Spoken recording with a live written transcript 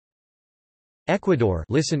Ecuador,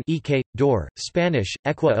 listen Ecuador, Spanish,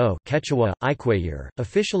 Ecuador, Quechua, Ecuador,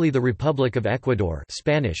 officially the Republic of Ecuador,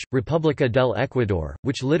 Spanish, República del Ecuador,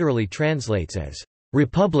 which literally translates as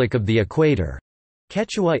Republic of the Equator.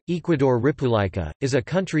 Quechua, Ecuador República, is a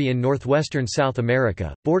country in northwestern South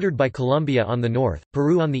America, bordered by Colombia on the north,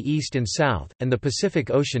 Peru on the east and south, and the Pacific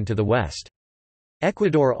Ocean to the west.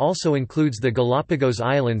 Ecuador also includes the Galapagos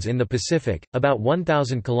Islands in the Pacific, about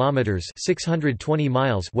 1,000 kilometers (620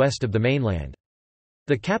 miles) west of the mainland.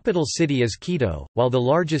 The capital city is Quito, while the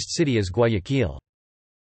largest city is Guayaquil.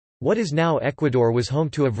 What is now Ecuador was home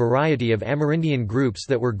to a variety of Amerindian groups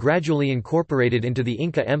that were gradually incorporated into the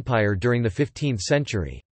Inca Empire during the 15th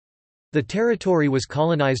century. The territory was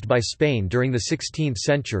colonized by Spain during the 16th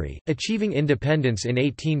century, achieving independence in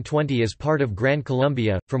 1820 as part of Gran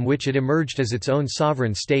Colombia, from which it emerged as its own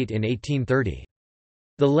sovereign state in 1830.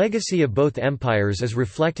 The legacy of both empires is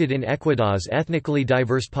reflected in Ecuador's ethnically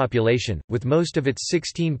diverse population, with most of its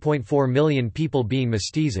 16.4 million people being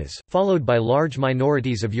mestizos, followed by large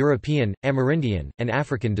minorities of European, Amerindian, and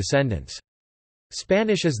African descendants.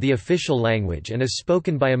 Spanish is the official language and is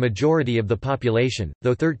spoken by a majority of the population,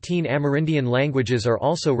 though 13 Amerindian languages are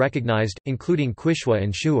also recognized, including Quechua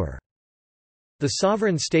and Shuar. The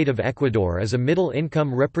sovereign state of Ecuador is a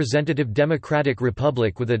middle-income representative democratic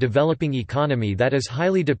republic with a developing economy that is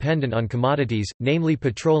highly dependent on commodities, namely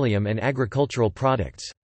petroleum and agricultural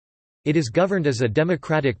products. It is governed as a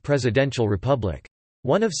democratic presidential republic.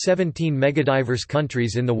 One of 17 megadiverse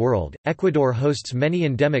countries in the world, Ecuador hosts many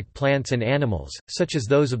endemic plants and animals, such as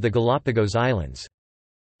those of the Galapagos Islands.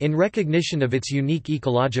 In recognition of its unique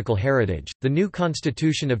ecological heritage, the new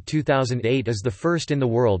Constitution of 2008 is the first in the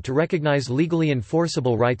world to recognize legally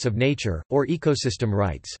enforceable rights of nature, or ecosystem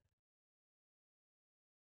rights.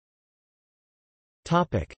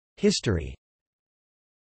 History.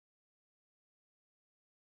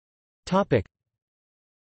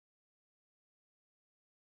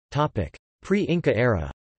 Pre-Inca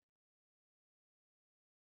era.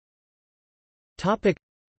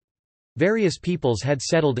 Various peoples had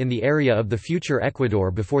settled in the area of the future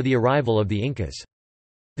Ecuador before the arrival of the Incas.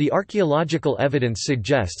 The archaeological evidence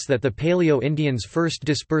suggests that the Paleo-Indians' first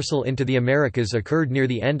dispersal into the Americas occurred near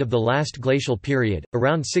the end of the last glacial period,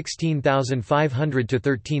 around 16,500 to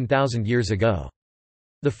 13,000 years ago.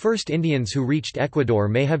 The first Indians who reached Ecuador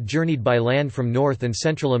may have journeyed by land from North and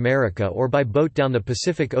Central America or by boat down the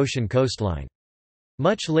Pacific Ocean coastline.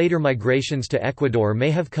 Much later migrations to Ecuador may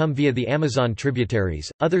have come via the Amazon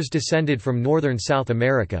tributaries, others descended from northern South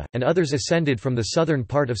America, and others ascended from the southern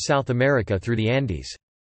part of South America through the Andes.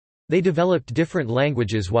 They developed different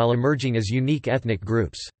languages while emerging as unique ethnic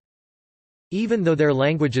groups. Even though their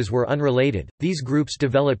languages were unrelated, these groups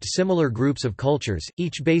developed similar groups of cultures,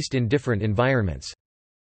 each based in different environments.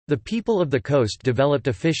 The people of the coast developed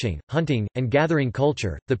a fishing, hunting, and gathering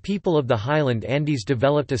culture, the people of the highland Andes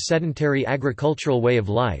developed a sedentary agricultural way of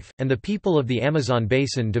life, and the people of the Amazon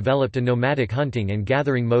basin developed a nomadic hunting and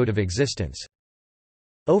gathering mode of existence.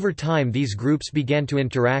 Over time these groups began to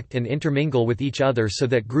interact and intermingle with each other so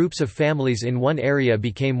that groups of families in one area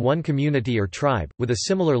became one community or tribe, with a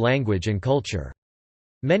similar language and culture.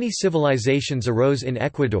 Many civilizations arose in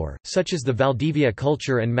Ecuador, such as the Valdivia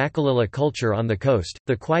culture and Makalila culture on the coast,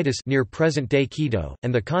 the Quitus near present-day Quito,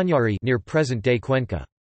 and the Cañari near present-day Cuenca.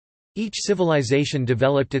 Each civilization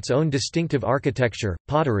developed its own distinctive architecture,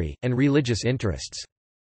 pottery, and religious interests.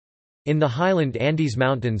 In the highland Andes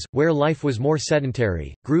Mountains, where life was more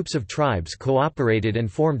sedentary, groups of tribes cooperated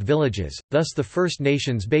and formed villages, thus the first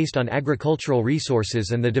nations based on agricultural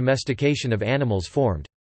resources and the domestication of animals formed.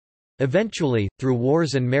 Eventually, through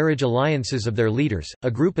wars and marriage alliances of their leaders, a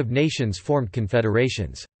group of nations formed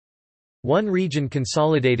confederations. One region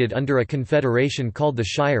consolidated under a confederation called the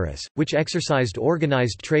Shiras, which exercised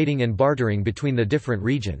organized trading and bartering between the different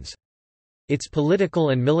regions. Its political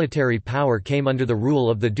and military power came under the rule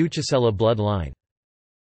of the Duchacela bloodline.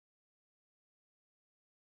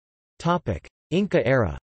 Inca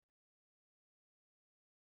era.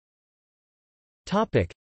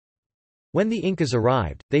 When the Incas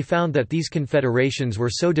arrived, they found that these confederations were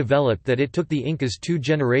so developed that it took the Incas 2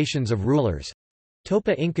 generations of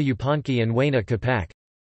rulers—Topa Inca Yupanqui and Huayna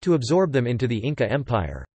Capac—to absorb them into the Inca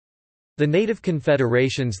Empire. The native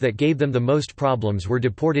confederations that gave them the most problems were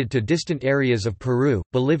deported to distant areas of Peru,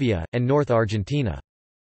 Bolivia, and North Argentina.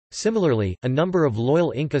 Similarly, a number of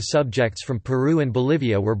loyal Inca subjects from Peru and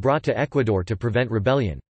Bolivia were brought to Ecuador to prevent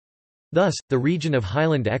rebellion. Thus, the region of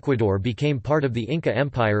highland Ecuador became part of the Inca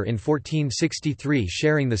Empire in 1463,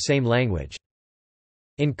 sharing the same language.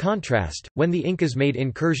 In contrast, when the Incas made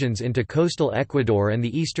incursions into coastal Ecuador and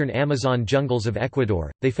the eastern Amazon jungles of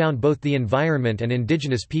Ecuador, they found both the environment and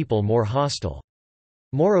indigenous people more hostile.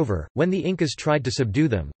 Moreover, when the Incas tried to subdue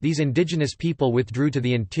them, these indigenous people withdrew to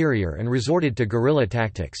the interior and resorted to guerrilla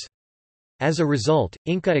tactics. As a result,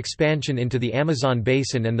 Inca expansion into the Amazon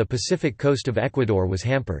basin and the Pacific coast of Ecuador was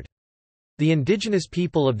hampered. The indigenous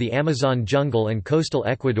people of the Amazon jungle and coastal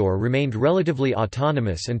Ecuador remained relatively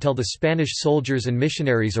autonomous until the Spanish soldiers and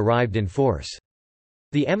missionaries arrived in force.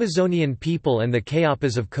 The Amazonian people and the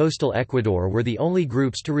Cayapas of coastal Ecuador were the only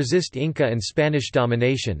groups to resist Inca and Spanish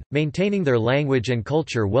domination, maintaining their language and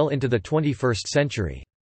culture well into the 21st century.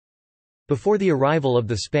 Before the arrival of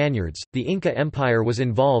the Spaniards, the Inca Empire was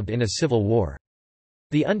involved in a civil war.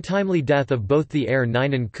 The untimely death of both the heir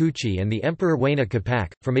Ninan Kuchi and the Emperor Huayna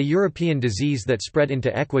Capac, from a European disease that spread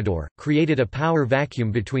into Ecuador, created a power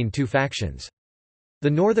vacuum between two factions. The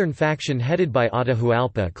northern faction headed by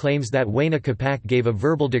Atahualpa claims that Huayna Capac gave a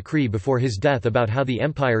verbal decree before his death about how the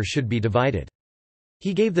empire should be divided.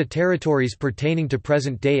 He gave the territories pertaining to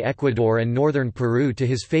present-day Ecuador and northern Peru to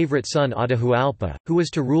his favorite son Atahualpa, who was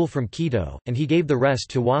to rule from Quito, and he gave the rest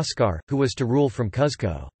to Huáscar, who was to rule from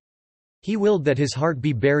Cuzco. He willed that his heart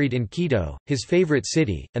be buried in Quito, his favorite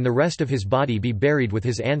city, and the rest of his body be buried with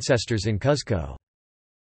his ancestors in Cuzco.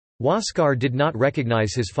 Huáscar did not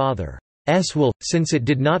recognize his father's will, since it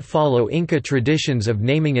did not follow Inca traditions of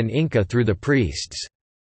naming an Inca through the priests.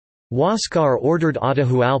 Huáscar ordered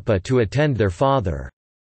Atahualpa to attend their father's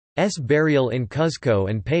burial in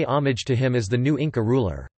Cuzco and pay homage to him as the new Inca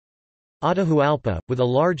ruler. Atahualpa, with a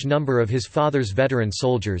large number of his father's veteran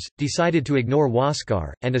soldiers, decided to ignore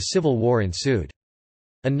Huáscar, and a civil war ensued.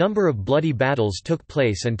 A number of bloody battles took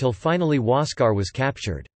place until finally Huáscar was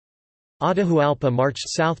captured. Atahualpa marched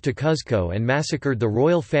south to Cuzco and massacred the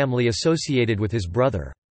royal family associated with his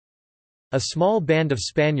brother. A small band of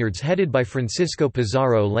Spaniards headed by Francisco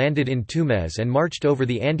Pizarro landed in Tumbes and marched over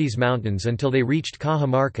the Andes Mountains until they reached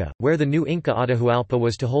Cajamarca, where the new Inca Atahualpa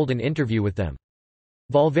was to hold an interview with them.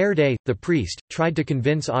 Valverde, the priest, tried to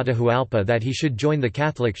convince Atahualpa that he should join the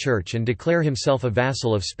Catholic Church and declare himself a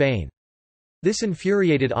vassal of Spain. This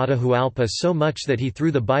infuriated Atahualpa so much that he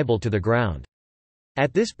threw the Bible to the ground.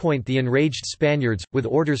 At this point the enraged Spaniards, with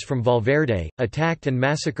orders from Valverde, attacked and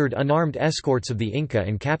massacred unarmed escorts of the Inca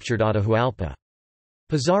and captured Atahualpa.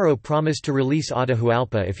 Pizarro promised to release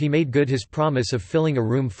Atahualpa if he made good his promise of filling a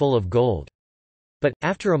room full of gold. But,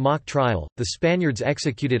 after a mock trial, the Spaniards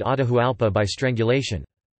executed Atahualpa by strangulation.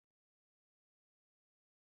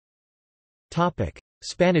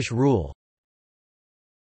 Spanish rule.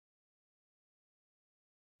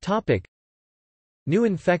 New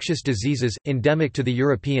infectious diseases, endemic to the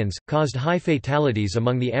Europeans, caused high fatalities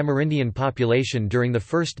among the Amerindian population during the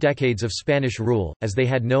first decades of Spanish rule, as they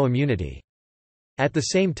had no immunity. At the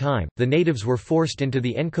same time, the natives were forced into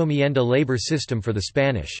the encomienda labor system for the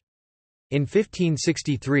Spanish. In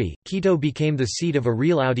 1563, Quito became the seat of a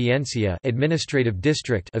Real Audiencia administrative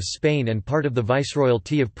district of Spain and part of the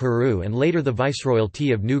Viceroyalty of Peru and later the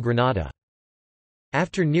Viceroyalty of New Granada.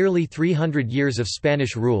 After nearly 300 years of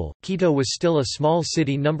Spanish rule, Quito was still a small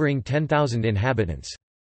city numbering 10,000 inhabitants.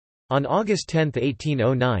 On August 10,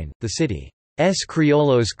 1809, the city's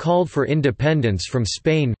criollos called for independence from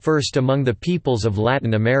Spain, first among the peoples of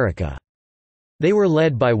Latin America. They were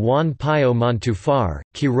led by Juan Pío Montúfar,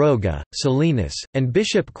 Quiroga, Salinas, and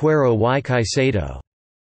Bishop Cuero y Caicedo.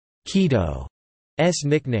 Quito's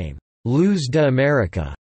nickname, Luz de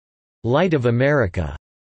América, Light of America,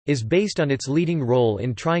 is based on its leading role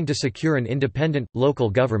in trying to secure an independent, local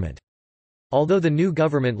government. Although the new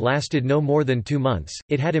government lasted no more than 2 months,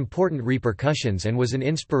 it had important repercussions and was an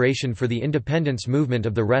inspiration for the independence movement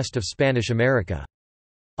of the rest of Spanish America.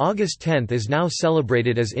 August 10 is now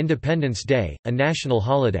celebrated as Independence Day, a national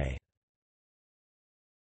holiday.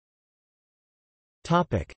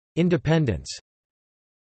 Independence.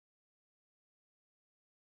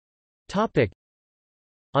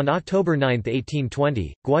 On October 9,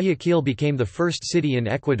 1820, Guayaquil became the first city in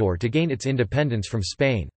Ecuador to gain its independence from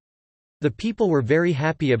Spain. The people were very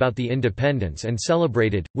happy about the independence and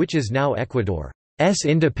celebrated, which is now Ecuador's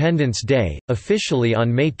Independence Day, officially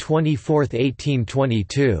on May 24,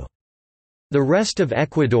 1822. The rest of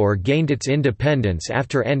Ecuador gained its independence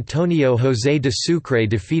after Antonio José de Sucre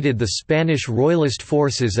defeated the Spanish royalist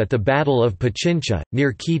forces at the Battle of Pichincha,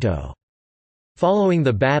 near Quito. Following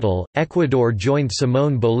the battle, Ecuador joined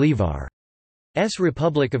Simón Bolívar's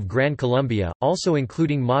Republic of Gran Colombia, also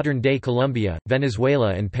including modern-day Colombia,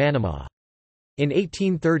 Venezuela and Panama. In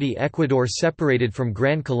 1830 Ecuador separated from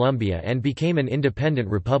Gran Colombia and became an independent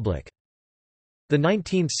republic. The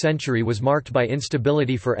 19th century was marked by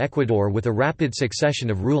instability for Ecuador with a rapid succession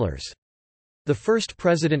of rulers. The first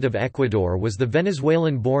president of Ecuador was the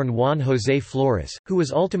Venezuelan-born Juan José Flores, who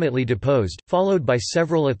was ultimately deposed, followed by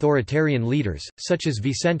several authoritarian leaders, such as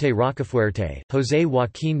Vicente Rocafuerte, José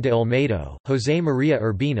Joaquín de Olmedo, José María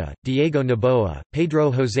Urbina, Diego Noboa,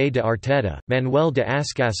 Pedro José de Arteta, Manuel de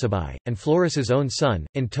Ascacabay, and Flores's own son,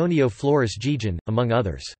 Antonio Flores Gijón, among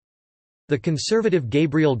others. The conservative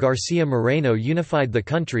Gabriel García Moreno unified the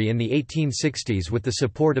country in the 1860s with the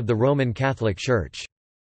support of the Roman Catholic Church.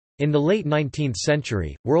 In the late 19th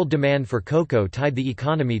century, world demand for cocoa tied the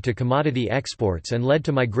economy to commodity exports and led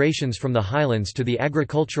to migrations from the highlands to the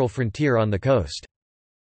agricultural frontier on the coast.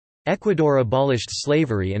 Ecuador abolished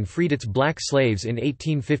slavery and freed its black slaves in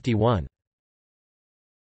 1851.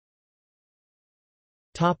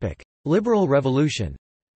 Liberal Revolution.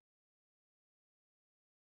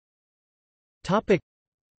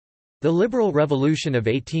 The Liberal Revolution of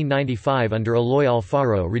 1895 under Eloy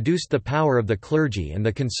Alfaro reduced the power of the clergy and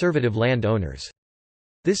the conservative land owners.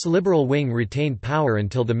 This liberal wing retained power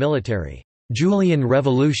until the military Julian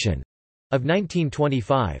Revolution of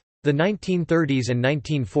 1925. The 1930s and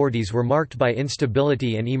 1940s were marked by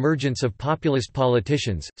instability and emergence of populist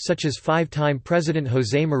politicians, such as five-time President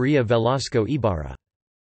José María Velasco Ibarra.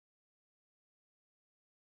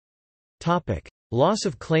 Loss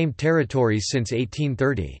of claimed territories since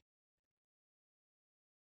 1830.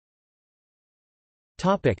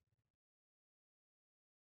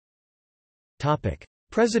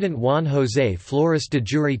 President Juan José Flores de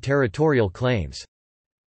jure territorial claims.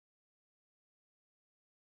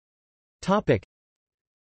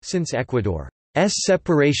 Since Ecuador's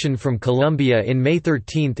separation from Colombia in May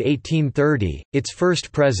 13, 1830, its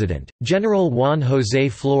first president, General Juan José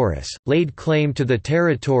Flores, laid claim to the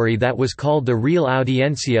territory that was called the Real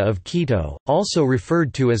Audiencia of Quito, also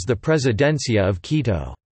referred to as the Presidencia of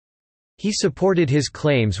Quito. He supported his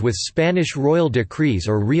claims with Spanish royal decrees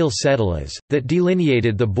or real cédulas, that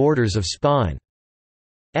delineated the borders of Spain's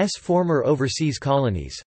former overseas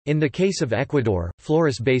colonies. In the case of Ecuador,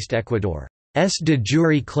 Flores based Ecuador's de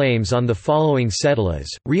jure claims on the following cédulas: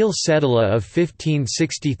 Real Cédula of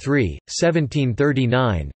 1563,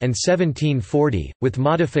 1739, and 1740, with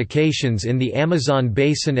modifications in the Amazon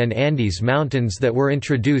Basin and Andes Mountains that were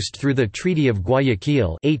introduced through the Treaty of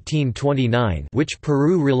Guayaquil 1829, which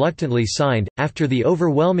Peru reluctantly signed, after the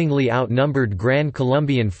overwhelmingly outnumbered Gran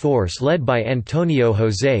Colombian force led by Antonio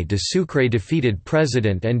José de Sucre defeated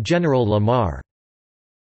President and General Lamar's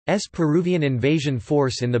Peruvian invasion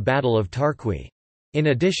force in the Battle of Tarqui. In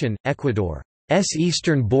addition, Ecuador's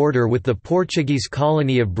eastern border with the Portuguese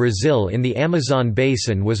colony of Brazil in the Amazon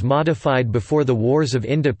basin was modified before the Wars of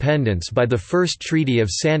Independence by the First Treaty of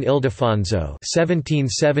San Ildefonso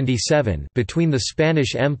 1777 between the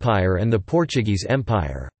Spanish Empire and the Portuguese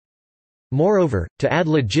Empire. Moreover, to add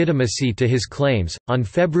legitimacy to his claims, on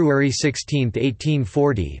February 16,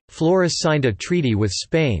 1840, Flores signed a treaty with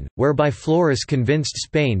Spain, whereby Flores convinced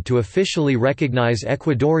Spain to officially recognize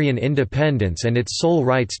Ecuadorian independence and its sole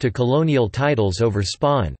rights to colonial titles over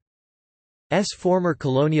Spain's former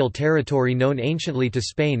colonial territory known anciently to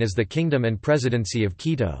Spain as the Kingdom and Presidency of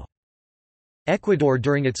Quito. Ecuador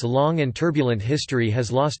during its long and turbulent history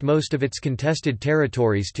has lost most of its contested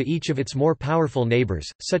territories to each of its more powerful neighbors,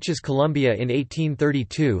 such as Colombia in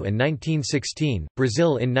 1832 and 1916,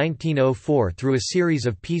 Brazil in 1904 through a series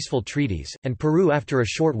of peaceful treaties, and Peru after a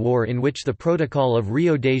short war in which the Protocol of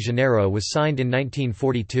Rio de Janeiro was signed in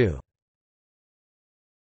 1942.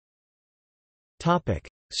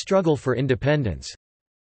 Struggle for independence.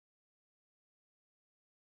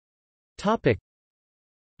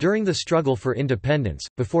 During the struggle for independence,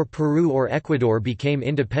 before Peru or Ecuador became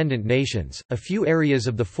independent nations, a few areas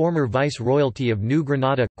of the former vice-royalty of New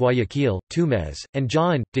Granada, Guayaquil, Tumbes, and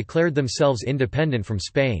Jaén, declared themselves independent from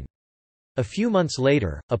Spain. A few months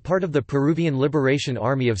later, a part of the Peruvian Liberation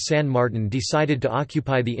Army of San Martin decided to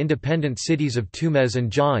occupy the independent cities of Tumbes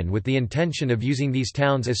and Jaén with the intention of using these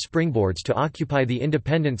towns as springboards to occupy the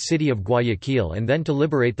independent city of Guayaquil and then to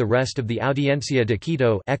liberate the rest of the Audiencia de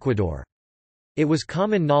Quito, Ecuador. It was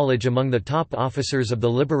common knowledge among the top officers of the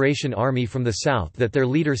Liberation Army from the south that their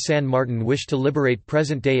leader San Martin wished to liberate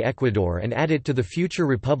present-day Ecuador and add it to the future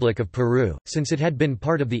Republic of Peru, since it had been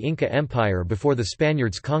part of the Inca Empire before the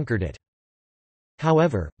Spaniards conquered it.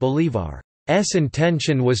 However, Bolívar's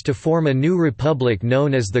intention was to form a new republic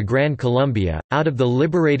known as the Gran Colombia, out of the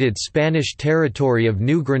liberated Spanish territory of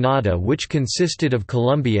New Granada, which consisted of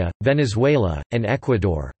Colombia, Venezuela, and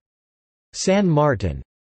Ecuador. San Martin's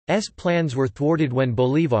plans were thwarted when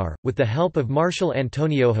Bolívar, with the help of Marshal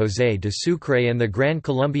Antonio José de Sucre and the Gran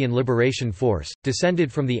Colombian Liberation Force,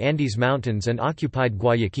 descended from the Andes Mountains and occupied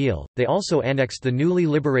Guayaquil. They also annexed the newly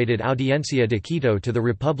liberated Audiencia de Quito to the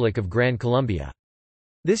Republic of Gran Colombia.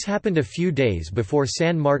 This happened a few days before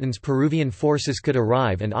San Martin's Peruvian forces could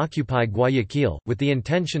arrive and occupy Guayaquil, with the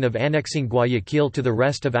intention of annexing Guayaquil to the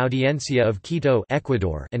rest of Audiencia of Quito,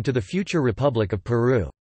 Ecuador, and to the future Republic of Peru.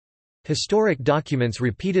 Historic documents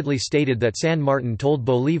repeatedly stated that San Martin told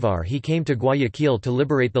Bolívar he came to Guayaquil to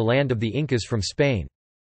liberate the land of the Incas from Spain.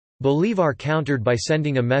 Bolívar countered by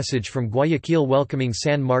sending a message from Guayaquil welcoming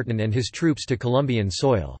San Martin and his troops to Colombian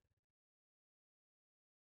soil.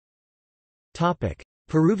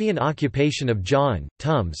 Peruvian occupation of Jaén,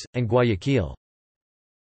 Tumbes, and Guayaquil.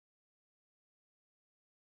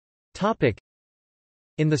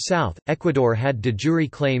 In the south, Ecuador had de jure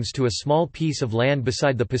claims to a small piece of land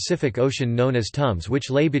beside the Pacific Ocean known as Tumbes, which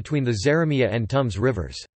lay between the Zaramilla and Tumbes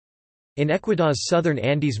rivers. In Ecuador's southern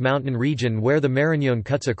Andes mountain region where the Marañón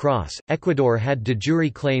cuts across, Ecuador had de jure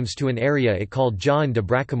claims to an area it called Jaén de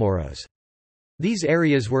Bracamoros. These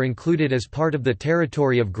areas were included as part of the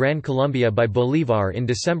territory of Gran Colombia by Bolívar in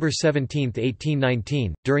December 17,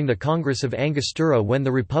 1819, during the Congress of Angostura when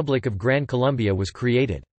the Republic of Gran Colombia was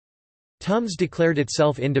created. Tumbes declared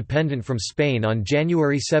itself independent from Spain on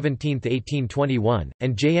January 17, 1821,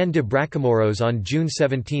 and Jaén de Bracamoros on June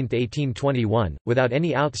 17, 1821, without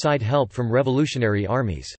any outside help from revolutionary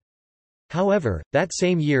armies. However, that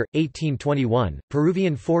same year, 1821,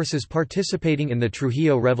 Peruvian forces participating in the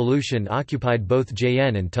Trujillo Revolution occupied both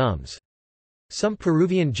Jaén and Tumbes. Some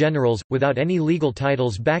Peruvian generals, without any legal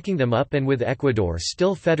titles backing them up and with Ecuador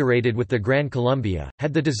still federated with the Gran Colombia,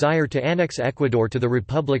 had the desire to annex Ecuador to the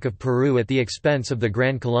Republic of Peru at the expense of the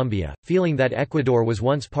Gran Colombia, feeling that Ecuador was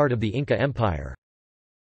once part of the Inca Empire.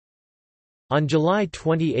 On July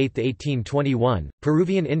 28, 1821,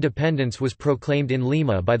 Peruvian independence was proclaimed in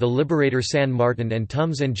Lima by the liberator San Martin, and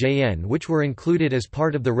Tumbes and Jaén, which were included as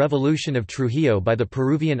part of the Revolution of Trujillo by the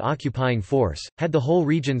Peruvian occupying force, had the whole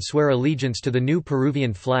region swear allegiance to the new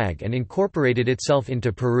Peruvian flag and incorporated itself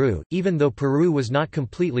into Peru, even though Peru was not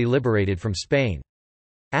completely liberated from Spain.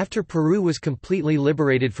 After Peru was completely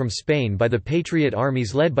liberated from Spain by the Patriot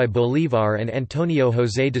armies led by Bolívar and Antonio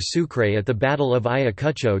José de Sucre at the Battle of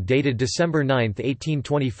Ayacucho dated December 9,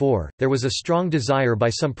 1824, there was a strong desire by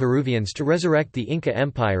some Peruvians to resurrect the Inca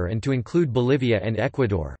Empire and to include Bolivia and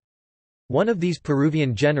Ecuador. One of these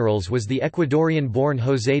Peruvian generals was the Ecuadorian-born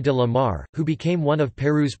José de la Mar, who became one of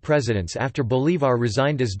Peru's presidents after Bolívar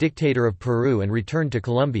resigned as dictator of Peru and returned to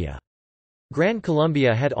Colombia. Gran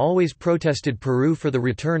Colombia had always protested Peru for the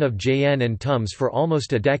return of Jaén and Tumbes for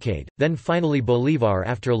almost a decade, then finally Bolívar,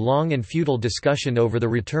 after long and futile discussion over the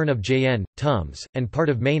return of Jaén, Tumbes, and part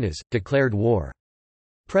of Maynas, declared war.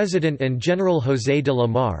 President and General José de la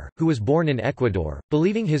Mar, who was born in Ecuador,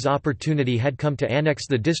 believing his opportunity had come to annex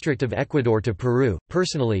the district of Ecuador to Peru,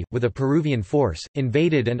 personally, with a Peruvian force,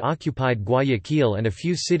 invaded and occupied Guayaquil and a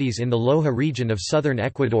few cities in the Loja region of southern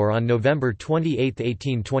Ecuador on November 28,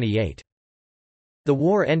 1828. The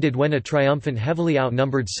war ended when a triumphant heavily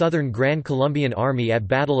outnumbered southern Gran Colombian army at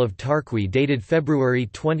Battle of Tarqui dated February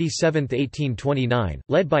 27, 1829,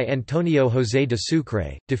 led by Antonio José de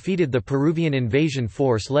Sucre, defeated the Peruvian invasion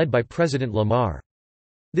force led by President Lamar.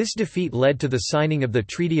 This defeat led to the signing of the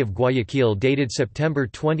Treaty of Guayaquil dated September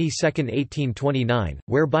 22, 1829,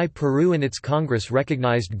 whereby Peru and its Congress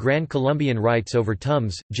recognized Gran Colombian rights over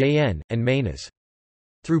Tumbes, Jaén, and Maynas.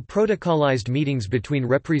 Through protocolized meetings between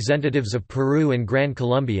representatives of Peru and Gran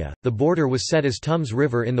Colombia, the border was set as Tumbes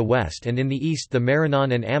River in the west, and in the east the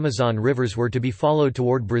Marañón and Amazon rivers were to be followed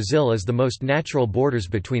toward Brazil as the most natural borders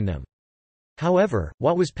between them. However,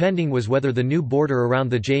 what was pending was whether the new border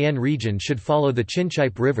around the Jaén region should follow the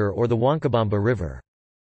Chinchipe River or the Huancabamba River.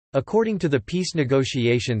 According to the peace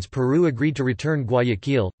negotiations, Peru agreed to return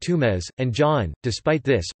Guayaquil, Tumbes, and Jaén. Despite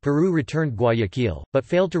this, Peru returned Guayaquil, but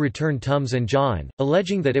failed to return Tumbes and Jaén,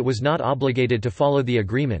 alleging that it was not obligated to follow the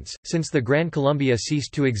agreements, since the Gran Colombia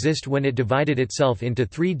ceased to exist when it divided itself into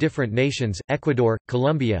three different nations: Ecuador,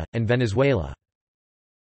 Colombia, and Venezuela.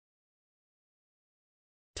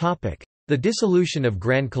 The dissolution of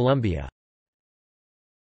Gran Colombia.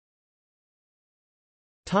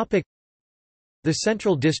 The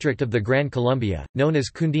Central District of the Gran Colombia, known as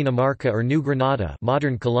Cundinamarca or New Granada,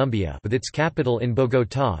 modern Colombia, with its capital in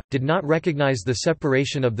Bogotá, did not recognize the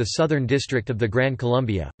separation of the Southern District of the Gran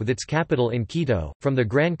Colombia, with its capital in Quito, from the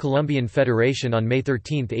Gran Colombian Federation on May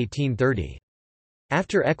 13, 1830.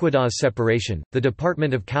 After Ecuador's separation, the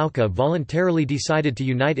Department of Cauca voluntarily decided to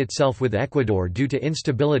unite itself with Ecuador due to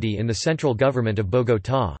instability in the central government of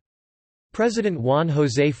Bogotá. President Juan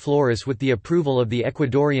José Flores, with the approval of the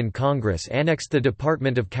Ecuadorian Congress, annexed the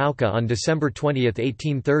department of Cauca on December 20,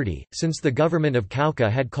 1830, since the government of Cauca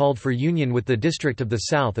had called for union with the District of the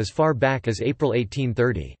South as far back as April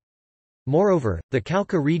 1830. Moreover, the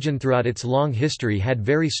Cauca region throughout its long history had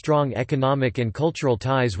very strong economic and cultural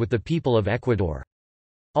ties with the people of Ecuador.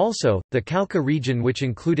 Also, the Cauca region, which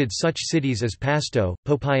included such cities as Pasto,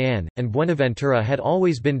 Popayan, and Buenaventura, had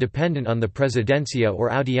always been dependent on the Presidencia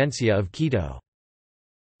or Audiencia of Quito.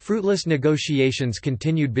 Fruitless negotiations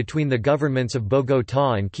continued between the governments of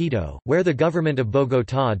Bogotá and Quito, where the government of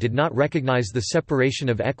Bogotá did not recognize the separation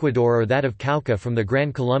of Ecuador or that of Cauca from the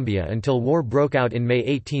Gran Colombia until war broke out in May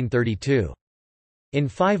 1832. In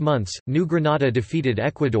 5 months, New Granada defeated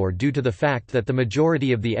Ecuador due to the fact that the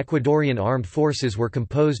majority of the Ecuadorian armed forces were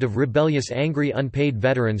composed of rebellious, angry unpaid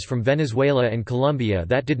veterans from Venezuela and Colombia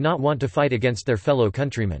that did not want to fight against their fellow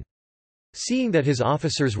countrymen. Seeing that his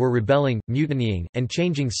officers were rebelling, mutinying, and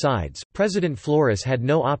changing sides, President Flores had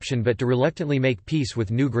no option but to reluctantly make peace with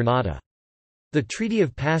New Granada. The Treaty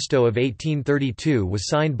of Pasto of 1832 was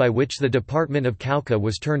signed, by which the Department of Cauca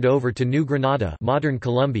was turned over to New Granada, modern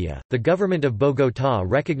Colombia. The government of Bogotá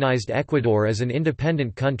recognized Ecuador as an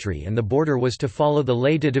independent country, and the border was to follow the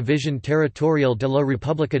Ley de División Territorial de la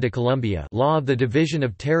República de Colombia, Law of the Division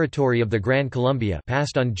of Territory of the Gran Colombia,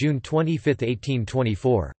 passed on June 25,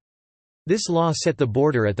 1824. This law set the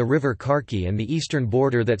border at the river Carqui and the eastern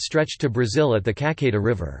border that stretched to Brazil at the Caqueta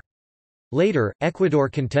River. Later, Ecuador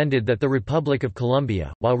contended that the Republic of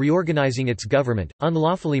Colombia, while reorganizing its government,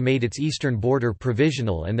 unlawfully made its eastern border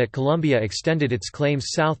provisional, and that Colombia extended its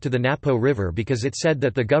claims south to the Napo River because it said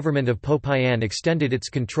that the government of Popayan extended its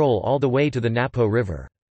control all the way to the Napo River.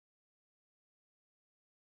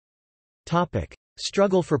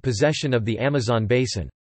 Struggle for possession of the Amazon basin.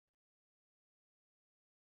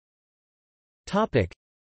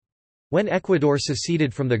 When Ecuador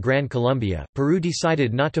seceded from the Gran Colombia, Peru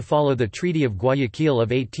decided not to follow the Treaty of Guayaquil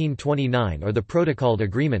of 1829 or the protocolled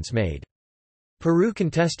agreements made. Peru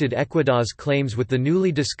contested Ecuador's claims with the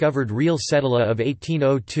newly discovered Real Cédula of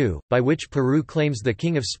 1802, by which Peru claims the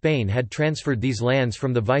King of Spain had transferred these lands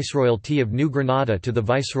from the Viceroyalty of New Granada to the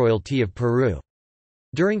Viceroyalty of Peru.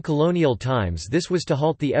 During colonial times, this was to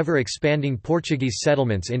halt the ever-expanding Portuguese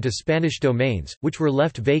settlements into Spanish domains, which were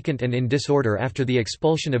left vacant and in disorder after the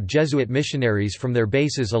expulsion of Jesuit missionaries from their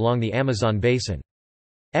bases along the Amazon basin.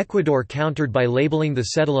 Ecuador countered by labeling the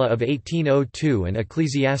Cédula of 1802 an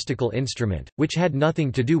ecclesiastical instrument, which had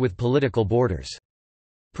nothing to do with political borders.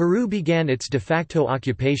 Peru began its de facto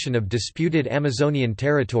occupation of disputed Amazonian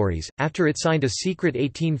territories, after it signed a secret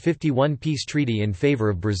 1851 peace treaty in favor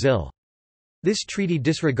of Brazil. This treaty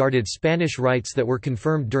disregarded Spanish rights that were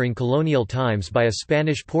confirmed during colonial times by a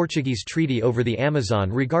Spanish-Portuguese treaty over the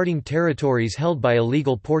Amazon regarding territories held by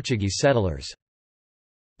illegal Portuguese settlers.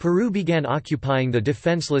 Peru began occupying the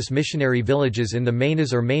defenseless missionary villages in the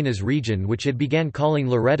Maynas or Maynas region, which it began calling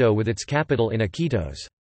Loreto, with its capital in Iquitos.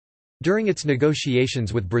 During its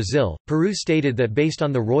negotiations with Brazil, Peru stated that based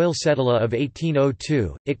on the Royal Cédula of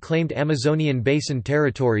 1802, it claimed Amazonian basin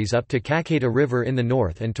territories up to Caqueta River in the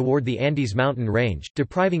north and toward the Andes mountain range,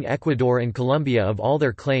 depriving Ecuador and Colombia of all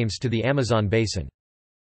their claims to the Amazon basin.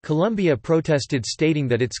 Colombia protested, stating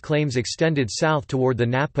that its claims extended south toward the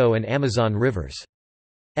Napo and Amazon rivers.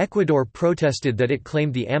 Ecuador protested that it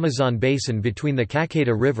claimed the Amazon basin between the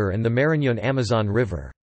Caqueta River and the Marañón-Amazon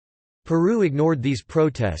River. Peru ignored these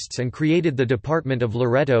protests and created the Department of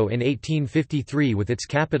Loreto in 1853 with its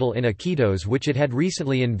capital in Iquitos, which it had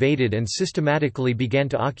recently invaded, and systematically began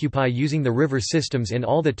to occupy using the river systems in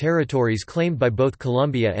all the territories claimed by both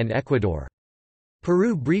Colombia and Ecuador.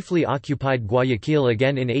 Peru briefly occupied Guayaquil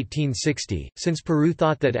again in 1860, since Peru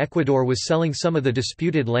thought that Ecuador was selling some of the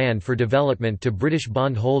disputed land for development to British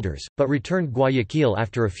bondholders, but returned Guayaquil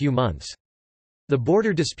after a few months. The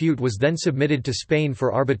border dispute was then submitted to Spain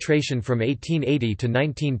for arbitration from 1880 to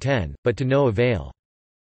 1910, but to no avail.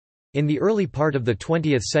 In the early part of the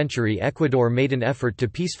 20th century, Ecuador made an effort to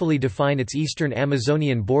peacefully define its eastern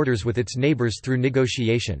Amazonian borders with its neighbors through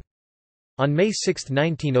negotiation. On May 6,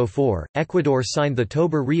 1904, Ecuador signed the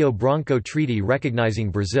Toba-Rio Branco Treaty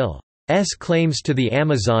recognizing Brazil's claims to the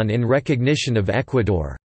Amazon in recognition of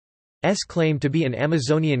Ecuador's claim to be an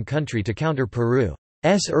Amazonian country to counter Peru's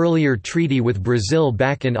earlier treaty with Brazil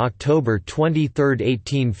back in October 23,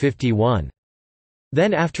 1851.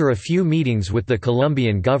 Then, after a few meetings with the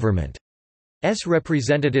Colombian government's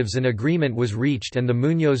representatives, an agreement was reached and the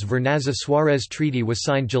Muñoz-Vernazza-Suárez Treaty was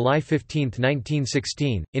signed July 15,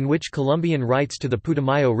 1916, in which Colombian rights to the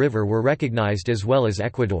Putumayo River were recognized as well as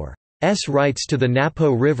Ecuador's rights to the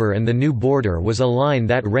Napo River, and the new border was a line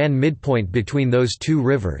that ran midpoint between those two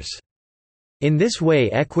rivers. In this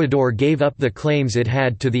way Ecuador gave up the claims it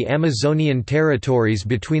had to the Amazonian territories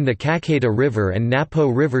between the Caqueta River and Napo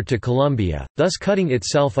River to Colombia, thus cutting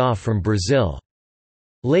itself off from Brazil.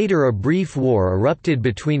 Later a brief war erupted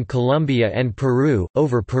between Colombia and Peru,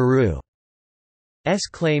 over Peru's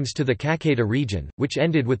claims to the Caqueta region, which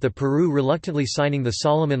ended with the Peru reluctantly signing the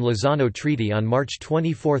Solomon-Lozano Treaty on March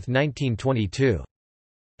 24, 1922.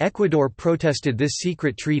 Ecuador protested this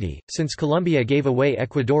secret treaty, since Colombia gave away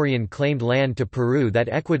Ecuadorian claimed land to Peru that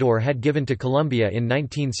Ecuador had given to Colombia in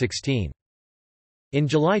 1916. In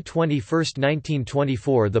July 21,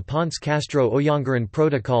 1924 the Ponce-Castro-Oyanguran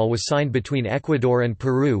Protocol was signed between Ecuador and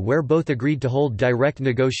Peru where both agreed to hold direct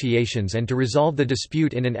negotiations and to resolve the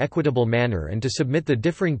dispute in an equitable manner and to submit the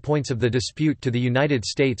differing points of the dispute to the United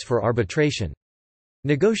States for arbitration.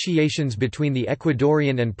 Negotiations between the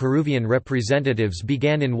Ecuadorian and Peruvian representatives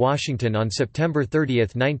began in Washington on September 30,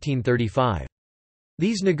 1935.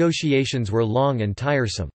 These negotiations were long and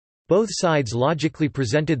tiresome. Both sides logically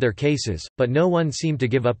presented their cases, but no one seemed to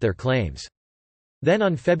give up their claims. Then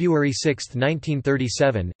on February 6,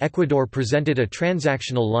 1937, Ecuador presented a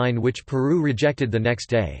transactional line which Peru rejected the next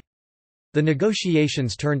day. The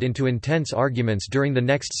negotiations turned into intense arguments during the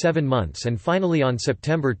next 7 months and finally on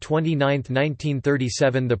September 29,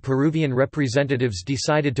 1937 the Peruvian representatives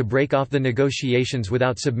decided to break off the negotiations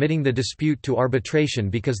without submitting the dispute to arbitration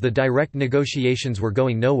because the direct negotiations were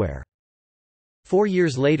going nowhere. 4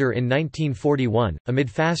 years later in 1941, amid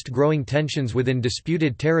fast-growing tensions within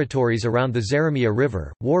disputed territories around the Zaramia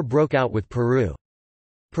River, war broke out with Peru.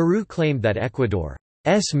 Peru claimed that Ecuador's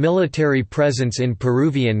military presence in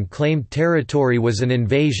Peruvian claimed territory was an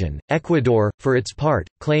invasion. Ecuador, for its part,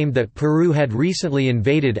 claimed that Peru had recently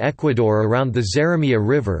invaded Ecuador around the Zaramia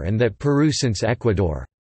River and that Peru since Ecuador's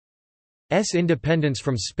independence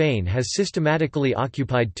from Spain has systematically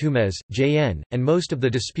occupied Tumbes, Jaén, and most of the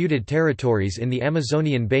disputed territories in the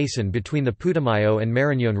Amazonian basin between the Putumayo and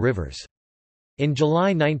Marañón rivers. In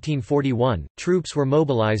July 1941, troops were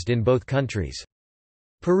mobilized in both countries.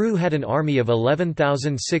 Peru had an army of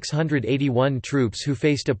 11,681 troops who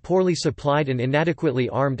faced a poorly supplied and inadequately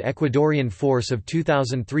armed Ecuadorian force of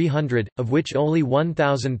 2,300, of which only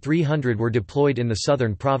 1,300 were deployed in the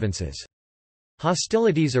southern provinces.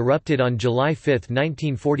 Hostilities erupted on July 5,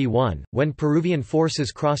 1941, when Peruvian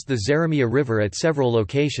forces crossed the Zaramia River at several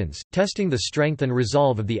locations, testing the strength and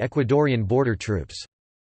resolve of the Ecuadorian border troops.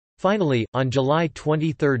 Finally, on July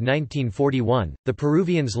 23, 1941, the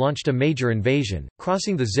Peruvians launched a major invasion,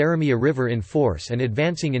 crossing the Zaramia River in force and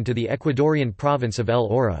advancing into the Ecuadorian province of El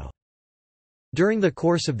Oro. During the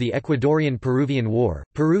course of the Ecuadorian-Peruvian War,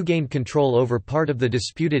 Peru gained control over part of the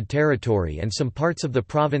disputed territory and some parts of the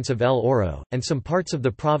province of El Oro, and some parts of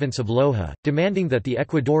the province of Loja, demanding that the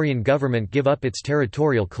Ecuadorian government give up its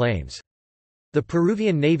territorial claims. The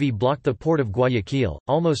Peruvian Navy blocked the port of Guayaquil,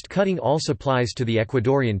 almost cutting all supplies to the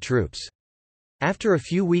Ecuadorian troops. After a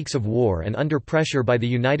few weeks of war and under pressure by the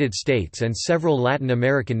United States and several Latin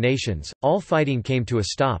American nations, all fighting came to a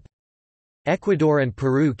stop. Ecuador and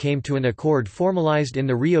Peru came to an accord formalized in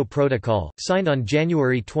the Rio Protocol, signed on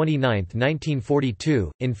January 29,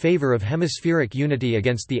 1942, in favor of hemispheric unity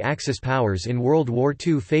against the Axis powers in World War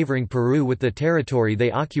II, favoring Peru with the territory they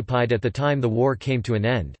occupied at the time the war came to an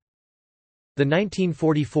end. The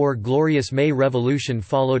 1944 Glorious May Revolution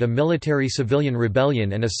followed a military-civilian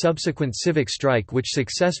rebellion and a subsequent civic strike which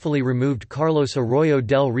successfully removed Carlos Arroyo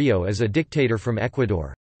del Rio as a dictator from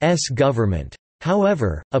Ecuador's government.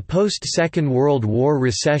 However, a post-Second World War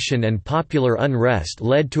recession and popular unrest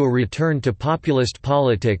led to a return to populist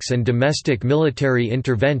politics and domestic military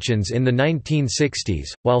interventions in the 1960s,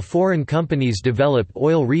 while foreign companies developed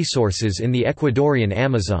oil resources in the Ecuadorian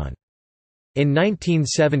Amazon. In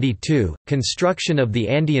 1972, construction of the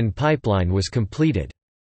Andean Pipeline was completed.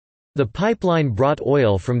 The pipeline brought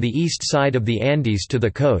oil from the east side of the Andes to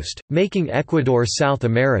the coast, making Ecuador South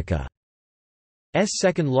America's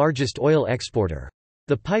second-largest oil exporter.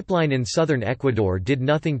 The pipeline in southern Ecuador did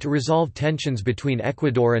nothing to resolve tensions between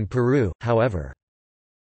Ecuador and Peru, however.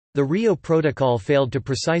 The Rio Protocol failed to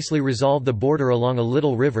precisely resolve the border along a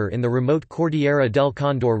little river in the remote Cordillera del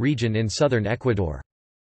Condor region in southern Ecuador.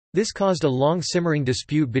 This caused a long simmering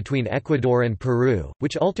dispute between Ecuador and Peru,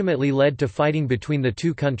 which ultimately led to fighting between the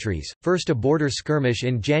two countries, first a border skirmish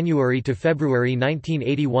in January to February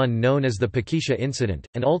 1981 known as the Paquisha Incident,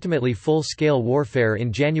 and ultimately full-scale warfare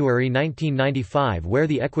in January 1995 where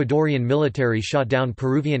the Ecuadorian military shot down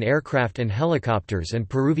Peruvian aircraft and helicopters and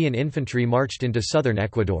Peruvian infantry marched into southern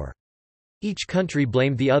Ecuador. Each country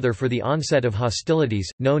blamed the other for the onset of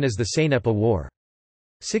hostilities, known as the Cenepa War.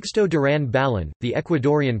 Sixto Durán Ballén, the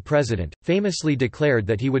Ecuadorian president, famously declared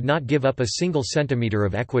that he would not give up a single centimeter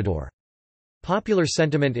of Ecuador. Popular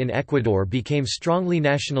sentiment in Ecuador became strongly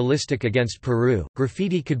nationalistic against Peru.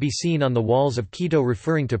 Graffiti could be seen on the walls of Quito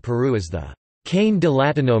referring to Peru as the Cain de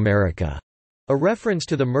Latinoamerica, a reference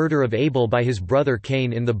to the murder of Abel by his brother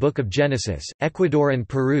Cain in the Book of Genesis. Ecuador and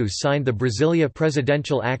Peru signed the Brasilia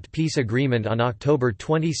Presidential Act peace agreement on October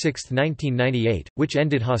 26, 1998, which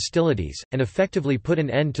ended hostilities, and effectively put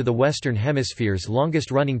an end to the Western Hemisphere's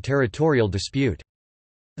longest-running territorial dispute.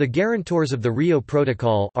 The guarantors of the Rio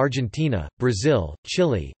Protocol, Argentina, Brazil,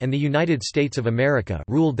 Chile, and the United States of America,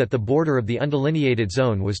 ruled that the border of the undelineated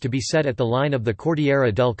zone was to be set at the line of the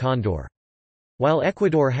Cordillera del Cóndor. While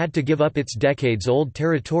Ecuador had to give up its decades-old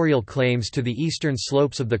territorial claims to the eastern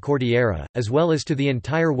slopes of the Cordillera, as well as to the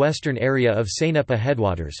entire western area of Cenepa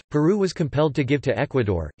headwaters, Peru was compelled to give to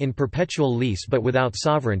Ecuador, in perpetual lease but without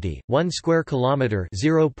sovereignty, 1 square kilometre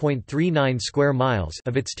 (0.39 square miles)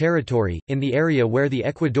 of its territory, in the area where the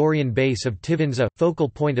Ecuadorian base of Tivenza, focal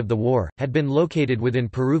point of the war, had been located within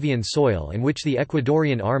Peruvian soil and which the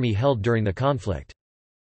Ecuadorian army held during the conflict.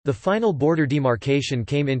 The final border demarcation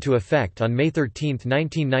came into effect on May 13,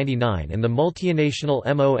 1999, and the multinational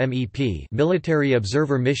MOMEP Military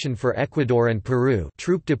Observer Mission for Ecuador and Peru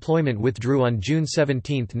troop deployment withdrew on June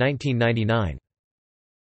 17, 1999.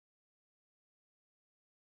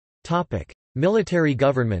 Topic: Military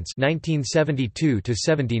governments 1972 to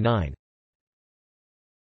 79.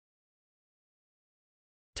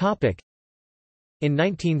 Topic: In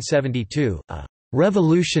 1972, a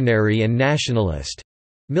revolutionary and nationalist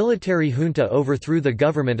military junta overthrew the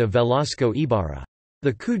government of Velasco Ibarra.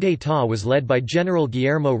 The coup d'état was led by General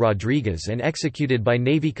Guillermo Rodriguez and executed by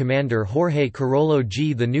Navy Commander Jorge Carollo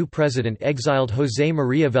G. The new president exiled José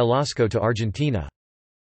María Velasco to Argentina.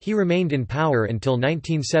 He remained in power until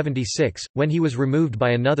 1976, when he was removed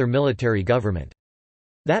by another military government.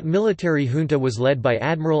 That military junta was led by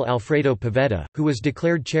Admiral Alfredo Pavetta, who was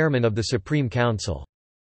declared chairman of the Supreme Council.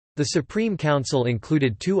 The Supreme Council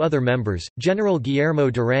included 2 other members, General Guillermo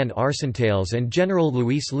Durán Arcentales and General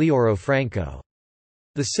Luis Leoro Franco.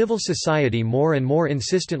 The civil society more and more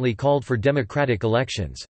insistently called for democratic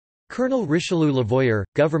elections. Colonel Richelieu Lavoyer,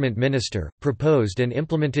 government minister, proposed and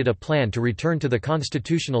implemented a plan to return to the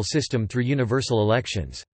constitutional system through universal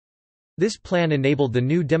elections. This plan enabled the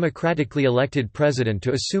new democratically elected president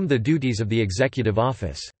to assume the duties of the executive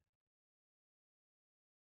office.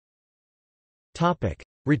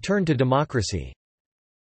 Return to democracy.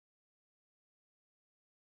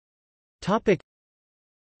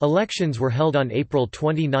 Elections were held on April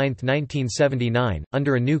 29, 1979,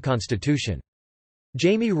 under a new constitution.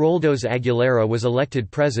 Jaime Roldos Aguilera was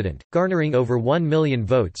elected president, garnering over 1 million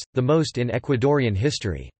votes, the most in Ecuadorian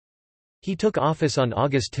history. He took office on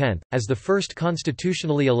August 10, as the first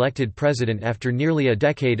constitutionally elected president after nearly a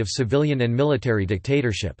decade of civilian and military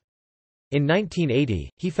dictatorship. In 1980,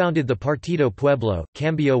 he founded the Partido Pueblo,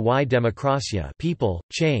 Cambio y Democracia People,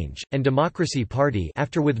 Change, and Democracy Party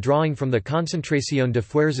after withdrawing from the Concentración de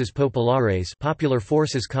Fuerzas Populares Popular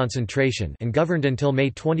Forces Concentration and governed until May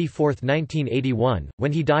 24, 1981,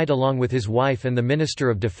 when he died along with his wife and the Minister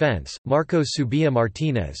of Defense, Marcos Subia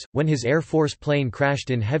Martínez, when his Air Force plane crashed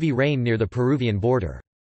in heavy rain near the Peruvian border.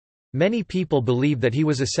 Many people believe that he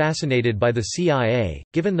was assassinated by the CIA,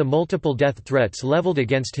 given the multiple death threats leveled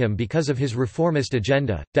against him because of his reformist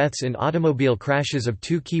agenda, deaths in automobile crashes of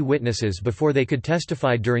 2 key witnesses before they could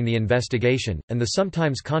testify during the investigation, and the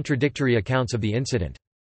sometimes contradictory accounts of the incident.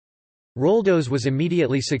 Roldos was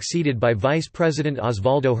immediately succeeded by Vice President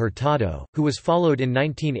Osvaldo Hurtado, who was followed in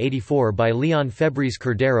 1984 by Leon Febres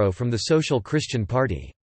Cordero from the Social Christian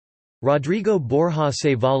Party. Rodrigo Borja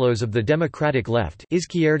Ceballos of the Democratic Left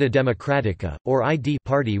Izquierda Democrática, or ID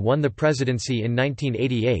Party won the presidency in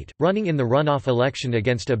 1988, running in the runoff election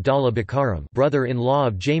against Abdallah Bucaram, brother-in-law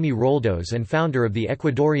of Jaime Roldos and founder of the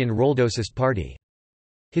Ecuadorian Roldosist Party.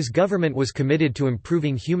 His government was committed to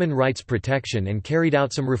improving human rights protection and carried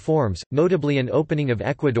out some reforms, notably an opening of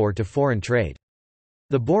Ecuador to foreign trade.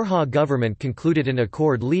 The Borja government concluded an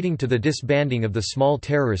accord leading to the disbanding of the small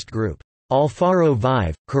terrorist group Alfaro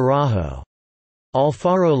Vive, Carajo.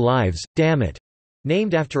 Alfaro lives, damn it,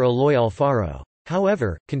 named after Eloy Alfaro.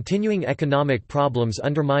 However, continuing economic problems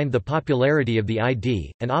undermined the popularity of the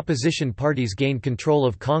ID, and opposition parties gained control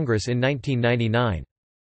of Congress in 1999.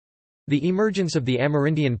 The emergence of the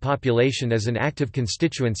Amerindian population as an active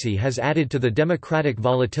constituency has added to the democratic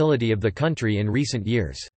volatility of the country in recent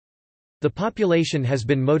years. The population has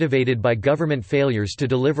been motivated by government failures to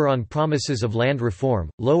deliver on promises of land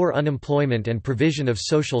reform, lower unemployment and provision of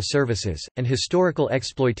social services, and historical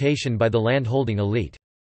exploitation by the land-holding elite.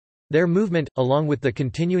 Their movement, along with the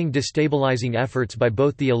continuing destabilizing efforts by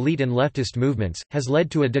both the elite and leftist movements, has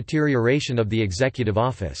led to a deterioration of the executive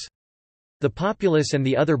office. The populace and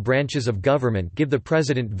the other branches of government give the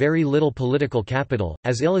president very little political capital,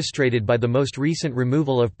 as illustrated by the most recent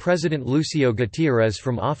removal of President Lucio Gutiérrez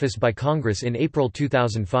from office by Congress in April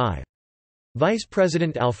 2005. Vice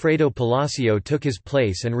President Alfredo Palacio took his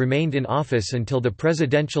place and remained in office until the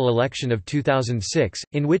presidential election of 2006,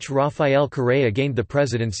 in which Rafael Correa gained the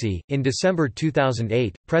presidency. In December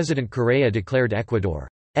 2008, President Correa declared Ecuador's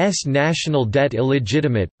national debt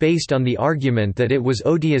illegitimate, based on the argument that it was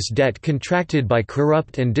odious debt contracted by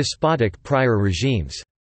corrupt and despotic prior regimes.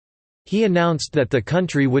 He announced that the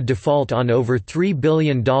country would default on over $3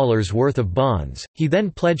 billion worth of bonds. He then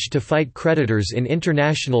pledged to fight creditors in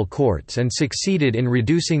international courts and succeeded in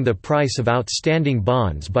reducing the price of outstanding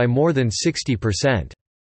bonds by more than 60%.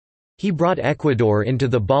 He brought Ecuador into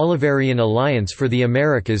the Bolivarian Alliance for the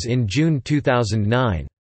Americas in June 2009.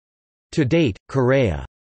 To date, Correa's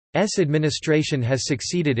administration has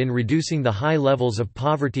succeeded in reducing the high levels of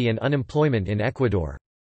poverty and unemployment in Ecuador.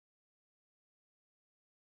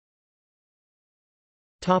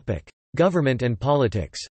 Government and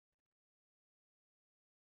politics.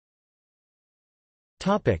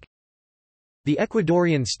 The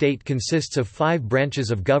Ecuadorian state consists of 5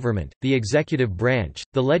 branches of government: the executive branch,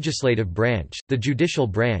 the legislative branch, the judicial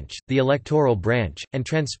branch, the electoral branch, and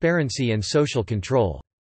transparency and social control.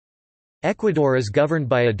 Ecuador is governed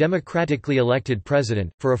by a democratically elected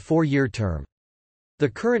president, for a 4-year term. The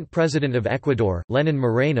current president of Ecuador, Lenín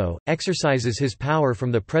Moreno, exercises his power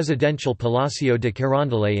from the presidential Palacio de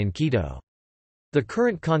Carondelet in Quito. The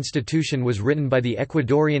current constitution was written by the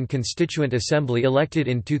Ecuadorian Constituent Assembly elected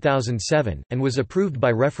in 2007, and was approved by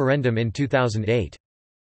referendum in 2008.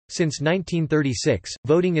 Since 1936,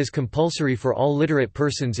 voting is compulsory for all literate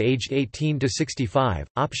persons aged 18 to 65,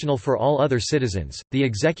 optional for all other citizens. The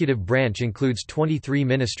executive branch includes 23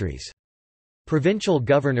 ministries. Provincial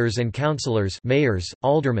governors and councillors, mayors,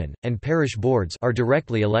 aldermen, and parish boards are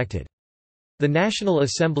directly elected. The National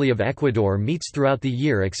Assembly of Ecuador meets throughout the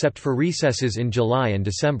year except for recesses in July and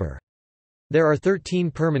December. There are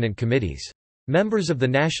 13 permanent committees. Members of the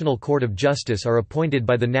National Court of Justice are appointed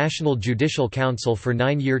by the National Judicial Council for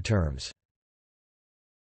 9-year terms.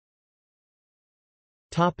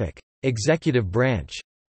 Executive branch.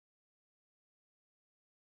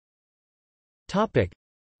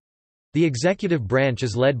 The executive branch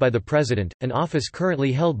is led by the President, an office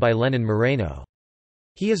currently held by Lenín Moreno.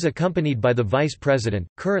 He is accompanied by the Vice President,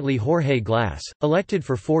 currently Jorge Glass, elected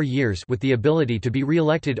for 4 years with the ability to be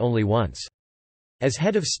re-elected only once. As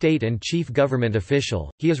head of state and chief government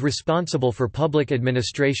official, he is responsible for public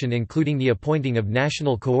administration including the appointing of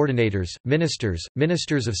national coordinators, ministers,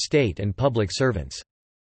 ministers of state and public servants.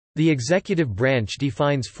 The executive branch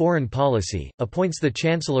defines foreign policy, appoints the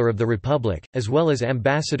Chancellor of the Republic, as well as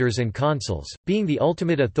ambassadors and consuls, being the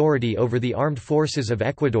ultimate authority over the armed forces of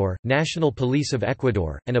Ecuador, National Police of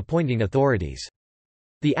Ecuador, and appointing authorities.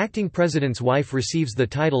 The acting president's wife receives the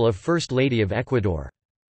title of First Lady of Ecuador.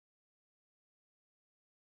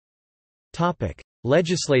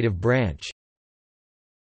 Legislative branch.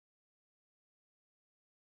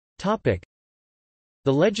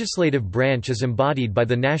 The legislative branch is embodied by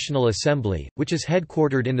the National Assembly, which is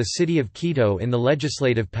headquartered in the city of Quito in the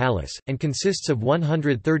Legislative Palace, and consists of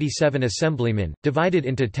 137 assemblymen, divided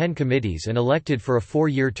into 10 committees and elected for a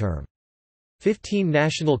 4-year term. 15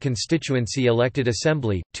 national constituency elected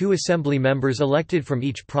assembly, 2 assembly members elected from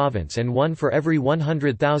each province and 1 for every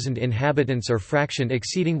 100,000 inhabitants or fraction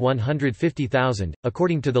exceeding 150,000,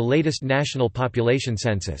 according to the latest national population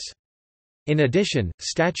census. In addition,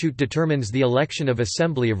 statute determines the election of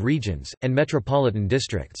Assembly of Regions, and metropolitan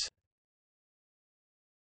districts.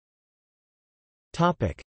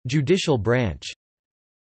 Judicial branch.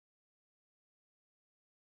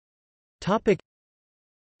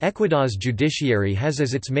 Ecuador's judiciary has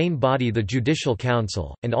as its main body the Judicial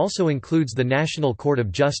Council, and also includes the National Court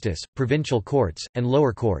of Justice, provincial courts, and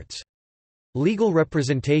lower courts. Legal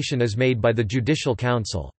representation is made by the Judicial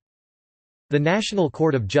Council. The National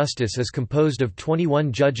Court of Justice is composed of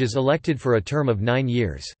 21 judges elected for a term of 9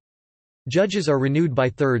 years. Judges are renewed by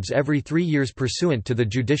thirds every 3 years pursuant to the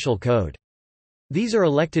Judicial Code. These are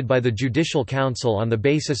elected by the Judicial Council on the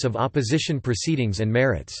basis of opposition proceedings and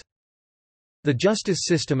merits. The justice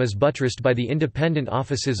system is buttressed by the independent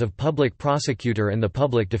offices of public prosecutor and the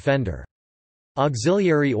public defender.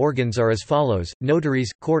 Auxiliary organs are as follows: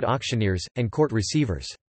 notaries, court auctioneers, and court receivers.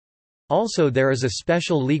 Also there is a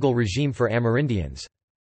special legal regime for Amerindians.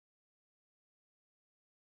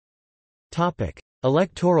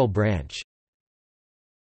 Electoral branch.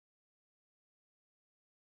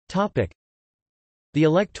 The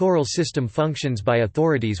electoral system functions by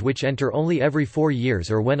authorities which enter only every 4 years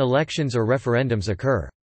or when elections or referendums occur.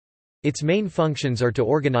 Its main functions are to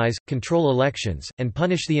organize, control elections, and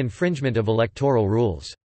punish the infringement of electoral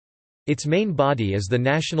rules. Its main body is the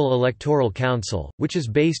National Electoral Council, which is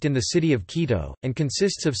based in the city of Quito, and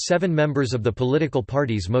consists of 7 members of the political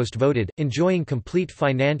parties most voted, enjoying complete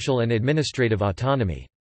financial and administrative autonomy.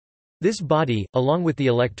 This body, along with the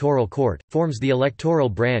Electoral Court, forms the electoral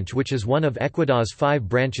branch, which is one of Ecuador's 5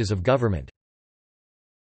 branches of government.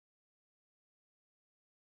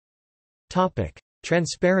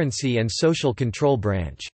 Transparency and Social Control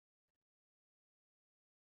Branch.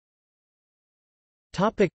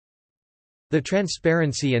 The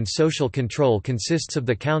Transparency and Social Control consists of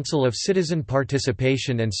the Council of Citizen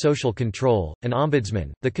Participation and Social Control, an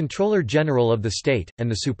ombudsman, the Controller General of the state,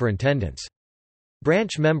 and the superintendents.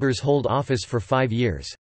 Branch members hold office for 5 years.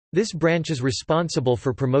 This branch is responsible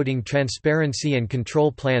for promoting transparency and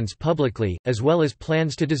control plans publicly, as well as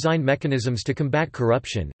plans to design mechanisms to combat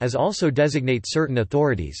corruption, as also designate certain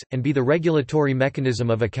authorities, and be the regulatory mechanism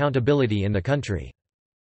of accountability in the country.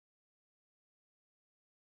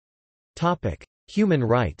 Human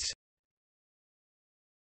rights.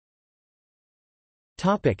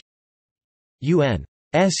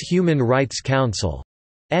 UN's Human Rights Council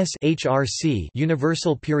HRC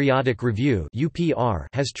Universal Periodic Review UPR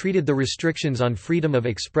has treated the restrictions on freedom of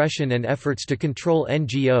expression and efforts to control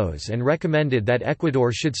NGOs and recommended that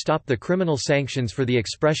Ecuador should stop the criminal sanctions for the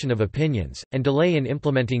expression of opinions, and delay in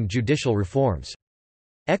implementing judicial reforms.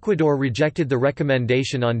 Ecuador rejected the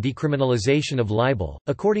recommendation on decriminalization of libel.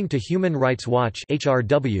 According to Human Rights Watch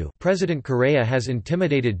 (HRW), President Correa has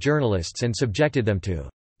intimidated journalists and subjected them to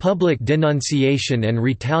public denunciation and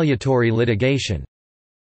retaliatory litigation.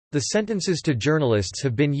 The sentences to journalists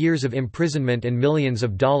have been years of imprisonment and millions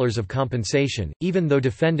of dollars of compensation, even though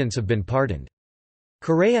defendants have been pardoned.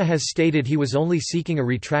 Correa has stated he was only seeking a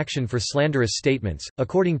retraction for slanderous statements.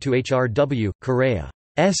 According to HRW,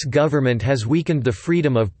 Correa's government has weakened the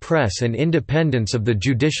freedom of press and independence of the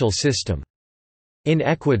judicial system. In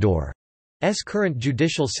Ecuador's current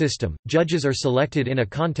judicial system, judges are selected in a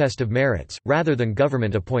contest of merits, rather than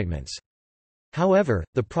government appointments. However,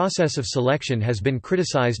 the process of selection has been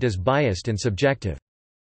criticized as biased and subjective.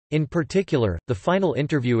 In particular, the final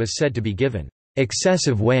interview is said to be given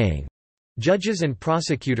excessive weighing. Judges and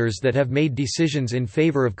prosecutors that have made decisions in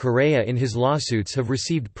favor of Correa in his lawsuits have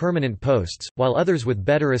received permanent posts, while others with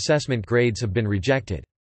better assessment grades have been rejected.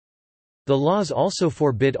 The laws also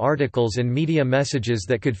forbid articles and media messages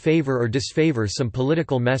that could favor or disfavor some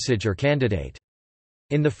political message or candidate.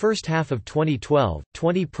 In the first half of 2012,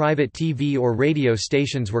 20 private TV or radio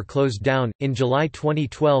stations were closed down. In July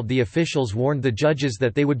 2012, the officials warned the judges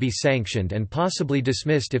that they would be sanctioned and possibly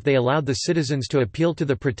dismissed if they allowed the citizens to appeal to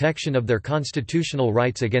the protection of their constitutional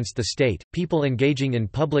rights against the state. People engaging in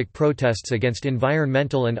public protests against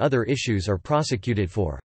environmental and other issues are prosecuted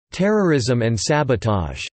for terrorism and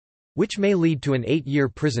sabotage, which may lead to an 8-year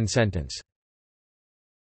prison sentence.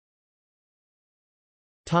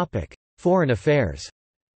 Topic: Foreign affairs.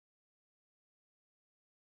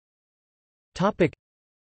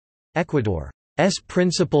 Ecuador's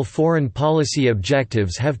principal foreign policy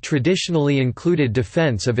objectives have traditionally included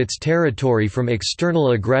defense of its territory from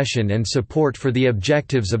external aggression and support for the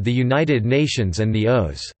objectives of the United Nations and the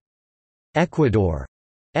OAS.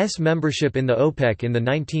 Ecuador's membership in the OPEC in the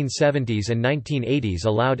 1970s and 1980s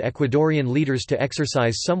allowed Ecuadorian leaders to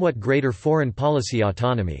exercise somewhat greater foreign policy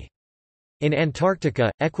autonomy. In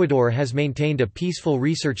Antarctica, Ecuador has maintained a peaceful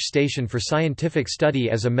research station for scientific study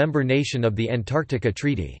as a member nation of the Antarctica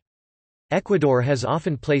Treaty. Ecuador has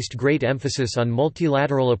often placed great emphasis on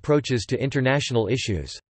multilateral approaches to international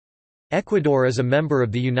issues. Ecuador is a member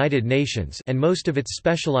of the United Nations and most of its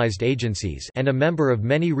specialized agencies and a member of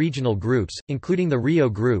many regional groups, including the Rio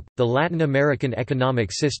Group, the Latin American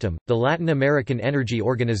Economic System, the Latin American Energy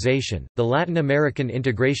Organization, the Latin American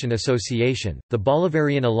Integration Association, the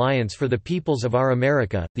Bolivarian Alliance for the Peoples of Our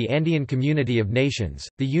America, the Andean Community of Nations,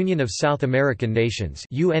 the Union of South American Nations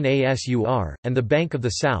 (UNASUR), and the Bank of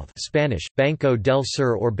the South (Spanish: Banco del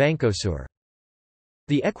Sur or Bancosur).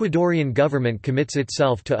 The Ecuadorian government commits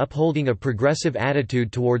itself to upholding a progressive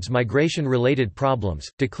attitude towards migration-related problems,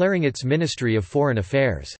 declaring its Ministry of Foreign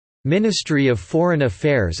Affairs, Ministry of Foreign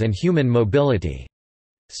Affairs and Human Mobility,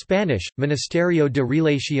 Spanish, Ministerio de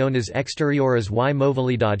Relaciones Exteriores y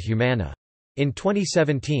Movilidad Humana. In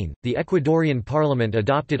 2017, the Ecuadorian parliament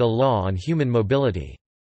adopted a law on human mobility.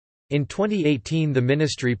 In 2018, the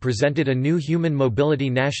ministry presented a new Human Mobility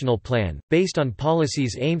National Plan, based on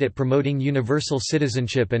policies aimed at promoting universal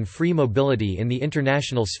citizenship and free mobility in the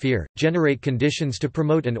international sphere, generate conditions to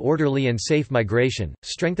promote an orderly and safe migration,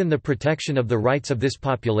 strengthen the protection of the rights of this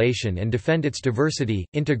population and defend its diversity,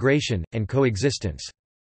 integration, and coexistence.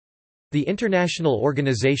 The International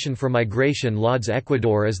Organization for Migration lauds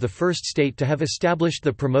Ecuador as the first state to have established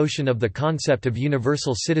the promotion of the concept of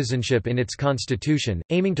universal citizenship in its constitution,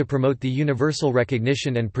 aiming to promote the universal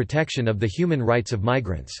recognition and protection of the human rights of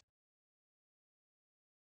migrants.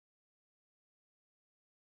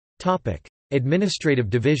 Administrative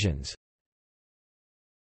divisions.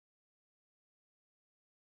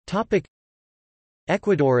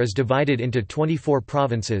 Ecuador is divided into 24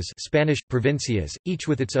 provinces, Spanish, provincias, each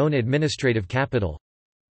with its own administrative capital.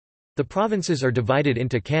 The provinces are divided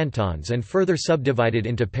into cantons and further subdivided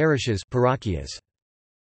into parishes, parroquias.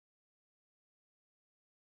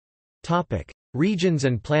 Regions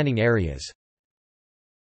and planning areas.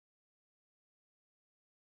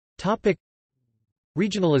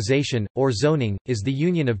 Regionalization, or zoning, is the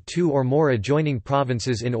union of two or more adjoining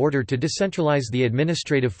provinces in order to decentralize the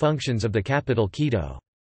administrative functions of the capital Quito.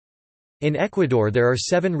 In Ecuador there are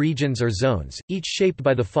 7 regions or zones, each shaped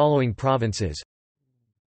by the following provinces.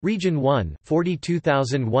 Region 1,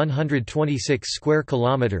 42,126 square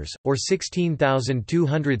kilometers, or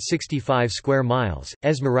 16,265 square miles,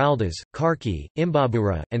 Esmeraldas, Carqui,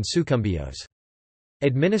 Imbabura, and Sucumbíos.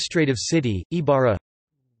 Administrative city, Ibarra.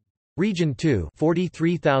 Region 2,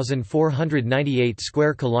 43,498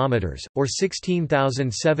 square kilometers, or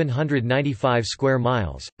 16,795 square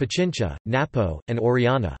miles, Pichincha, Napo, and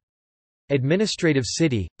Oriana. Administrative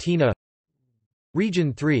city, Tina.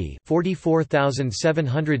 Region 3,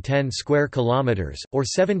 44,710 square kilometers, or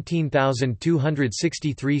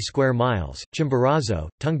 17,263 square miles, Chimborazo,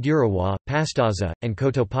 Tungurahua, Pastaza, and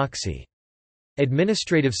Cotopaxi.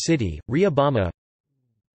 Administrative city, Riobamba.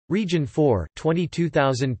 Region 4,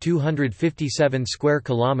 22,257 square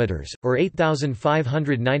kilometers, or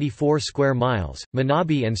 8,594 square miles,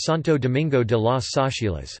 Manabi and Santo Domingo de las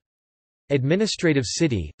Socielas. Administrative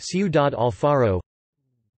city, Ciudad Alfaro.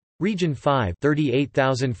 Region 5,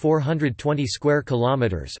 38,420 square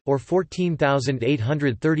kilometers, or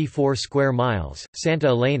 14,834 square miles, Santa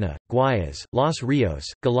Elena, Guayas, Los Rios,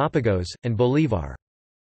 Galapagos, and Bolívar.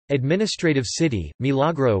 Administrative city,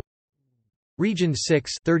 Milagro. Region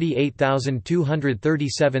 6,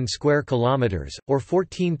 38,237 square kilometers, or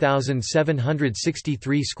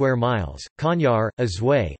 14,763 square miles, Cañar,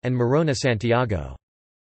 Azuay, and Morona Santiago.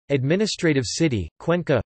 Administrative city,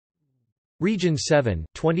 Cuenca. Region 7,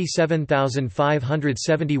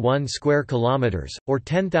 27,571 square kilometers, or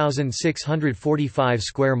 10,645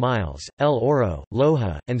 square miles, El Oro,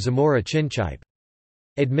 Loja, and Zamora Chinchipe.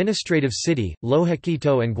 Administrative city, Loja.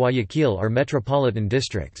 Quito and Guayaquil are metropolitan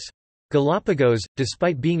districts. Galapagos,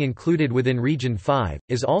 despite being included within Region 5,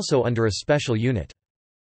 is also under a special unit.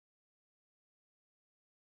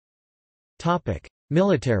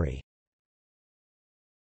 Military.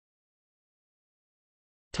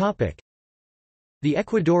 The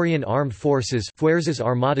Ecuadorian Armed Forces Fuerzas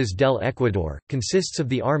Armadas del Ecuador, consists of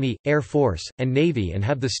the Army, Air Force, and Navy and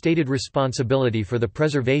have the stated responsibility for the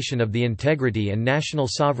preservation of the integrity and national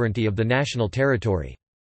sovereignty of the national territory.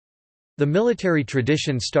 The military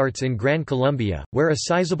tradition starts in Gran Colombia, where a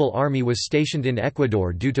sizable army was stationed in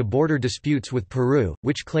Ecuador due to border disputes with Peru,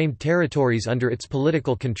 which claimed territories under its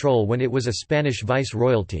political control when it was a Spanish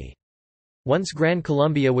vice-royalty. Once Gran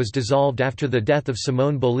Colombia was dissolved after the death of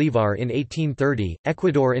Simón Bolívar in 1830,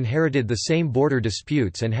 Ecuador inherited the same border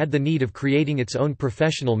disputes and had the need of creating its own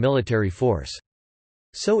professional military force.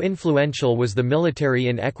 So influential was the military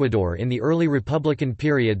in Ecuador in the early republican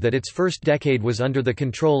period that its first decade was under the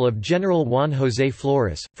control of General Juan José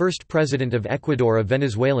Flores, first president of Ecuador of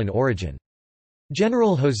Venezuelan origin.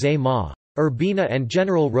 General José Ma. Urbina and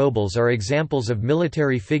General Robles are examples of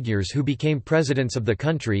military figures who became presidents of the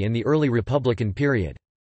country in the early republican period.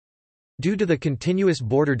 Due to the continuous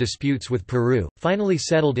border disputes with Peru, finally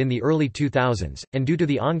settled in the early 2000s, and due to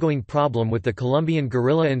the ongoing problem with the Colombian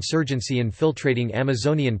guerrilla insurgency infiltrating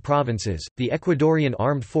Amazonian provinces, the Ecuadorian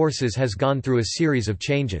Armed Forces has gone through a series of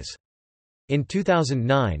changes. In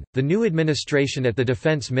 2009, the new administration at the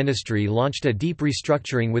Defense Ministry launched a deep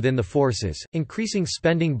restructuring within the forces, increasing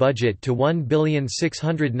spending budget to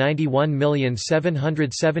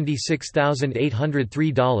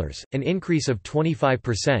 $1,691,776,803, an increase of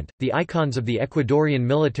 25%. The icons of the Ecuadorian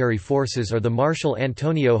military forces are the Marshal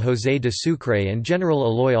Antonio José de Sucre and General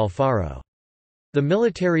Eloy Alfaro. The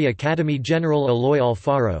Military Academy General Eloy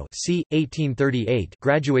Alfaro c. 1838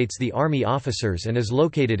 graduates the army officers and is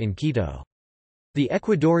located in Quito. The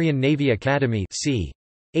Ecuadorian Navy Academy c.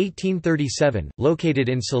 1837, located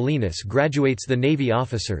in Salinas graduates the Navy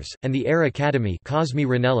officers, and the Air Academy Cosme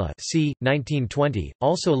Ranella c. 1920,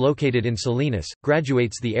 also located in Salinas,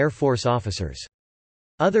 graduates the Air Force officers.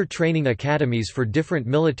 Other training academies for different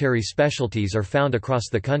military specialties are found across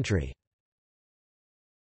the country.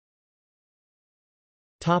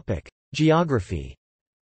 Geography.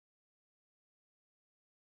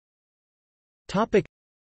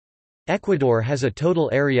 Ecuador has a total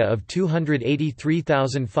area of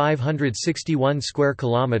 283,561 square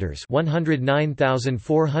kilometers,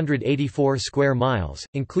 109,484 square miles,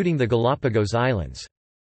 including the Galapagos Islands.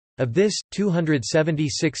 Of this,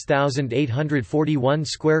 276,841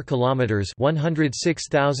 square kilometers,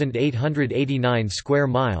 106,889 square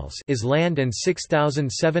miles is land and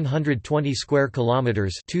 6,720 square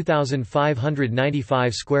kilometers,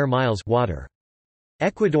 2,595 square miles water.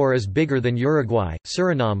 Ecuador is bigger than Uruguay,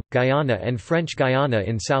 Suriname, Guyana and French Guiana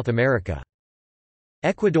in South America.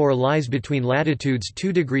 Ecuador lies between latitudes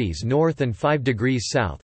 2 degrees north and 5 degrees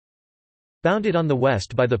south, bounded on the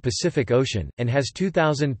west by the Pacific Ocean, and has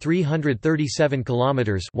 2,337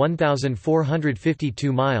 kilometers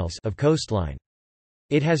 (1,452 miles) of coastline.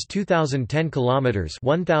 It has 2,010 kilometers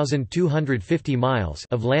 (1,250 miles)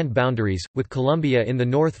 of land boundaries, with Colombia in the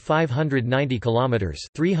north, 590 kilometers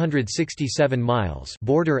 (367 miles)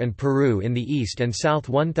 border, and Peru in the east and south,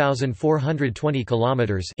 1,420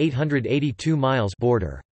 kilometers (882 miles)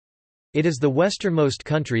 border. It is the westernmost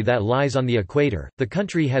country that lies on the equator. The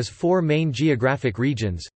country has 4 main geographic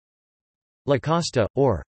regions: La Costa,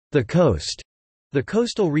 or the coast. The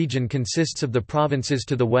coastal region consists of the provinces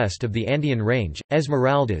to the west of the Andean Range,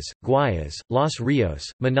 Esmeraldas, Guayas, Los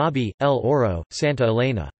Rios, Manabi, El Oro, Santa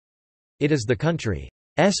Elena. It is the country's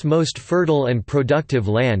most fertile and productive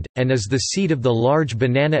land, and is the seat of the large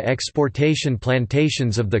banana exportation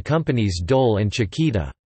plantations of the companies Dole and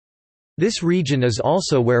Chiquita. This region is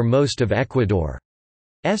also where most of Ecuador's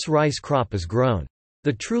rice crop is grown.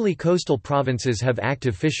 The truly coastal provinces have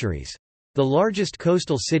active fisheries. The largest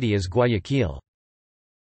coastal city is Guayaquil.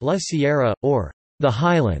 La Sierra, or the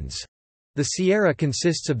Highlands. The Sierra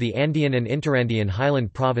consists of the Andean and Interandean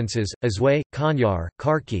highland provinces, Azuay, Cañar,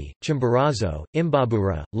 Carqui, Chimborazo,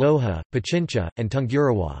 Imbabura, Loja, Pichincha, and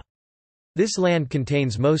Tungurahua. This land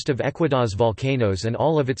contains most of Ecuador's volcanoes and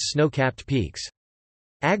all of its snow-capped peaks.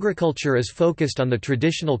 Agriculture is focused on the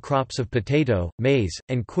traditional crops of potato, maize,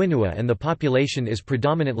 and quinoa, and the population is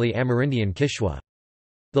predominantly Amerindian Quichua.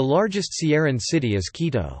 The largest Sierran city is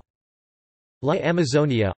Quito. La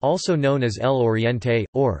Amazonia, also known as El Oriente,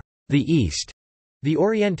 or the East. The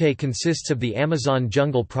Oriente consists of the Amazon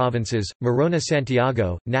jungle provinces, Morona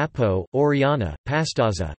Santiago, Napo, Oriana,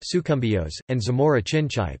 Pastaza, Sucumbíos, and Zamora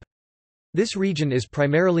Chinchipe. This region is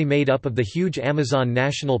primarily made up of the huge Amazon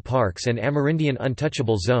national parks and Amerindian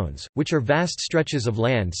untouchable zones, which are vast stretches of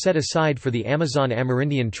land set aside for the Amazon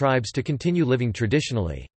Amerindian tribes to continue living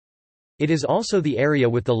traditionally. It is also the area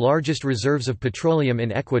with the largest reserves of petroleum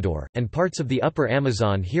in Ecuador, and parts of the upper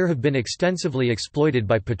Amazon here have been extensively exploited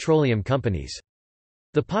by petroleum companies.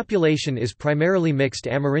 The population is primarily mixed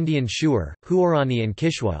Amerindian Shuar, Huaorani and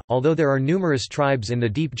Quichua, although there are numerous tribes in the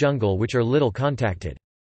deep jungle which are little contacted.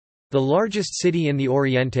 The largest city in the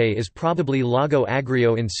Oriente is probably Lago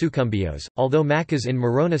Agrio in Sucumbíos, although Macas in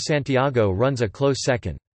Morona Santiago runs a close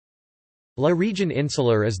second. La Region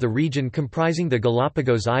Insular is the region comprising the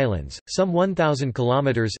Galapagos Islands, some 1,000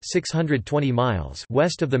 kilometers (620 miles)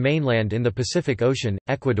 west of the mainland in the Pacific Ocean.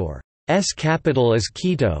 Ecuador's capital is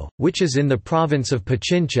Quito, which is in the province of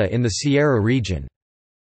Pichincha in the Sierra region.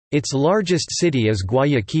 Its largest city is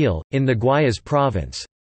Guayaquil, in the Guayas province.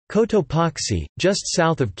 Cotopaxi, just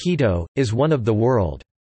south of Quito, is one of the world's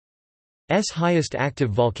highest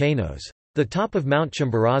active volcanoes. The top of Mount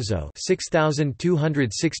Chimborazo,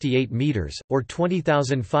 6,268 meters, or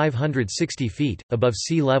 20,560 feet, above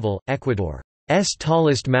sea level, Ecuador's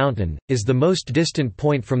tallest mountain, is the most distant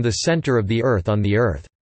point from the center of the Earth on the Earth's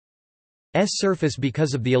surface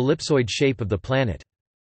because of the ellipsoid shape of the planet.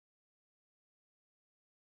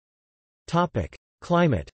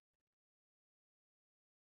 Climate.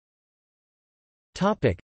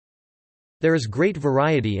 There is great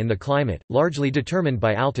variety in the climate, largely determined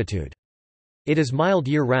by altitude. It is mild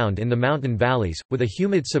year-round in the mountain valleys, with a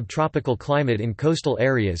humid subtropical climate in coastal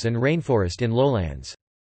areas and rainforest in lowlands.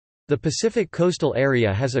 The Pacific coastal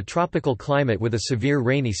area has a tropical climate with a severe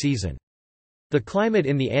rainy season. The climate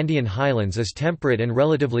in the Andean highlands is temperate and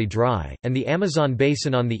relatively dry, and the Amazon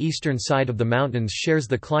basin on the eastern side of the mountains shares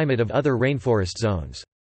the climate of other rainforest zones.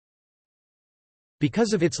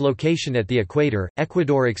 Because of its location at the equator,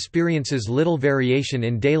 Ecuador experiences little variation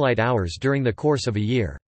in daylight hours during the course of a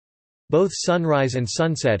year. Both sunrise and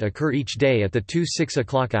sunset occur each day at the 6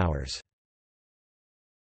 o'clock hours.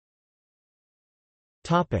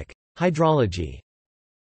 Hydrology.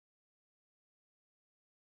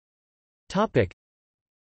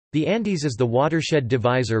 The Andes is the watershed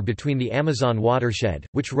divisor between the Amazon watershed,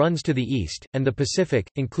 which runs to the east, and the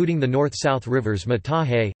Pacific, including the north-south rivers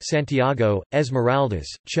Mataje, Santiago, Esmeraldas,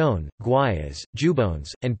 Chone, Guayas,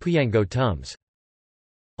 Jubones, and Puyango-Tums.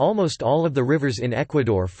 Almost all of the rivers in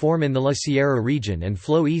Ecuador form in the La Sierra region and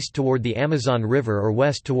flow east toward the Amazon River or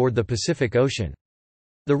west toward the Pacific Ocean.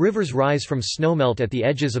 The rivers rise from snowmelt at the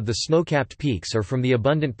edges of the snow-capped peaks or from the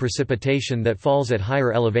abundant precipitation that falls at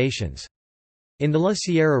higher elevations. In the La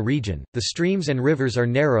Sierra region, the streams and rivers are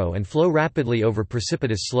narrow and flow rapidly over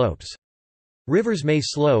precipitous slopes. Rivers may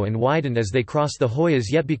slow and widen as they cross the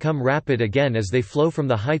Hoyas yet become rapid again as they flow from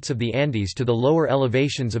the heights of the Andes to the lower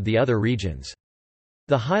elevations of the other regions.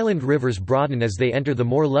 The highland rivers broaden as they enter the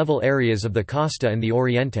more level areas of the Costa and the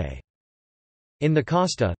Oriente. In the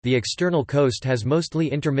Costa, the external coast has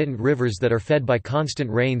mostly intermittent rivers that are fed by constant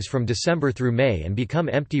rains from December through May and become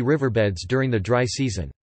empty riverbeds during the dry season.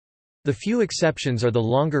 The few exceptions are the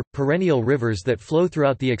longer, perennial rivers that flow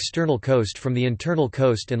throughout the external coast from the internal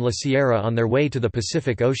coast and La Sierra on their way to the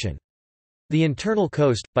Pacific Ocean. The internal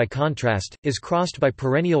coast, by contrast, is crossed by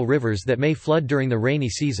perennial rivers that may flood during the rainy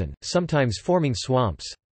season, sometimes forming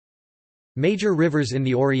swamps. Major rivers in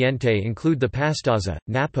the Oriente include the Pastaza,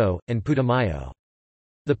 Napo, and Putumayo.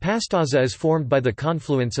 The Pastaza is formed by the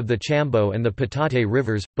confluence of the Chambo and the Patate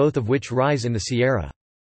rivers, both of which rise in the Sierra.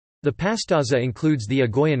 The Pastaza includes the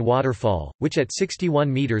Agoyan waterfall, which at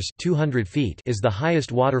 61 meters (200 feet) is the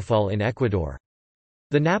highest waterfall in Ecuador.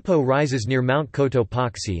 The Napo rises near Mount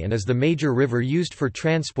Cotopaxi and is the major river used for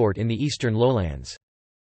transport in the eastern lowlands.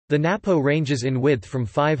 The Napo ranges in width from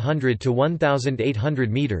 500 to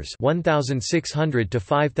 1,800 meters (1,600 to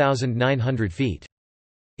 5,900 feet).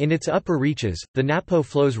 In its upper reaches, the Napo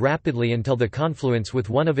flows rapidly until the confluence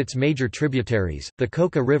with one of its major tributaries, the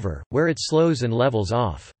Coca River, where it slows and levels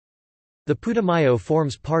off. The Putumayo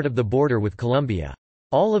forms part of the border with Colombia.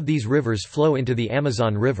 All of these rivers flow into the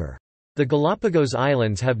Amazon River. The Galapagos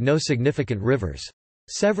Islands have no significant rivers.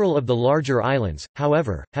 Several of the larger islands,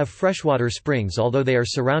 however, have freshwater springs although they are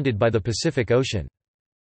surrounded by the Pacific Ocean.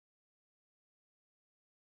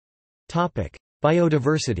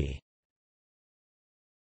 Biodiversity.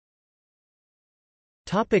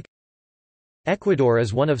 Ecuador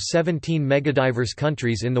is one of 17 megadiverse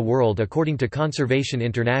countries in the world according to Conservation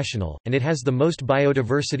International, and it has the most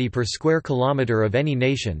biodiversity per square kilometer of any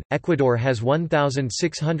nation. Ecuador has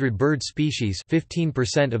 1,600 bird species,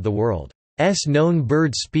 15% of the world's known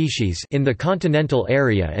bird species in the continental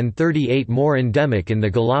area and 38 more endemic in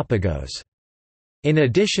the Galapagos. In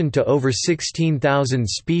addition to over 16,000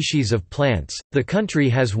 species of plants, the country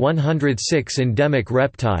has 106 endemic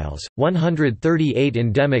reptiles, 138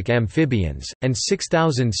 endemic amphibians, and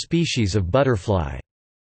 6,000 species of butterfly.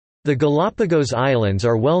 The Galapagos Islands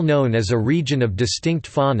are well known as a region of distinct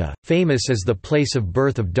fauna, famous as the place of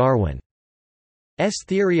birth of Darwin's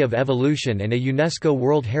theory of evolution and a UNESCO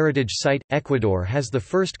World Heritage Site. Ecuador has the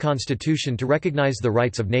first constitution to recognize the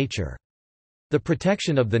rights of nature. The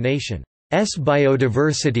protection of the nation's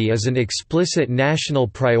biodiversity is an explicit national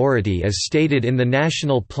priority as stated in the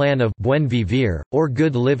National Plan of Buen Vivir, or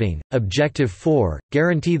Good Living, Objective 4,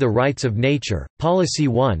 Guarantee the Rights of Nature, Policy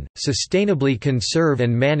 1, Sustainably conserve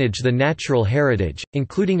and manage the natural heritage,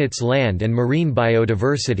 including its land and marine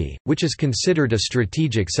biodiversity, which is considered a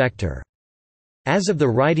strategic sector. As of the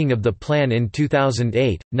writing of the plan in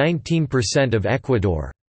 2008, 19% of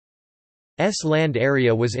Ecuador's land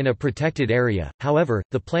area was in a protected area. However,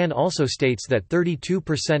 the plan also states that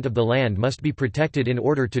 32% of the land must be protected in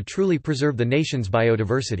order to truly preserve the nation's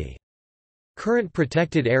biodiversity. Current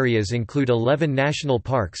protected areas include 11 national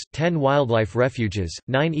parks, 10 wildlife refuges,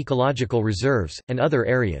 9 ecological reserves, and other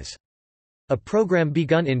areas. A program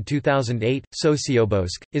begun in 2008,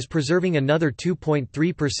 Sociobosk, is preserving another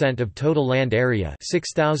 2.3% of total land area,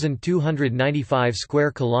 6,295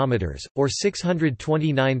 square kilometers, or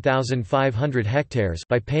 629,500 hectares,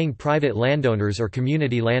 by paying private landowners or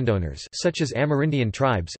community landowners, such as Amerindian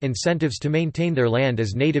tribes, incentives to maintain their land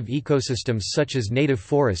as native ecosystems such as native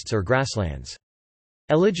forests or grasslands.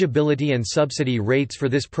 Eligibility and subsidy rates for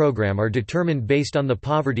this program are determined based on the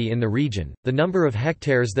poverty in the region, the number of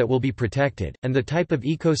hectares that will be protected, and the type of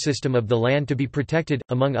ecosystem of the land to be protected,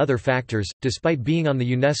 among other factors. Despite being on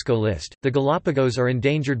the UNESCO list, the Galapagos are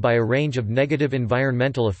endangered by a range of negative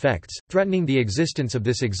environmental effects, threatening the existence of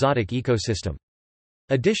this exotic ecosystem.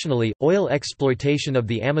 Additionally, oil exploitation of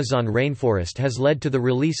the Amazon rainforest has led to the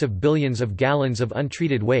release of billions of gallons of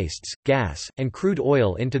untreated wastes, gas, and crude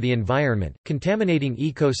oil into the environment, contaminating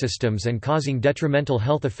ecosystems and causing detrimental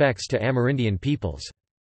health effects to Amerindian peoples.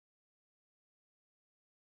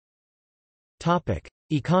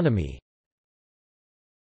 Economy.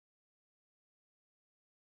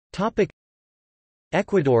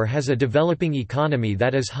 Ecuador has a developing economy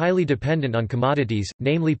that is highly dependent on commodities,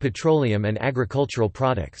 namely petroleum and agricultural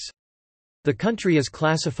products. The country is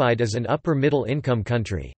classified as an upper-middle income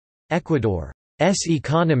country. Ecuador's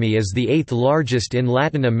economy is the eighth largest in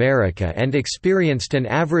Latin America and experienced an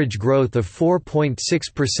average growth of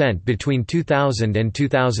 4.6% between 2000 and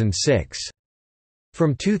 2006.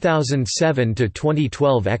 From 2007 to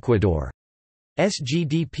 2012, Ecuador's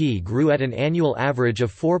GDP grew at an annual average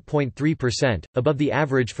of 4.3%, above the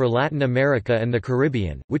average for Latin America and the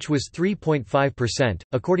Caribbean, which was 3.5%,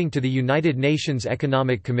 according to the United Nations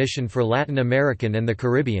Economic Commission for Latin American and the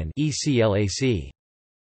Caribbean (ECLAC).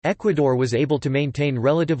 Ecuador was able to maintain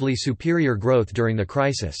relatively superior growth during the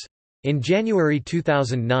crisis. In January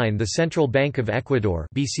 2009, the Central Bank of Ecuador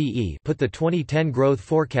 (BCE) put the 2010 growth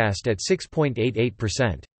forecast at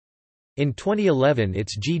 6.88%. In 2011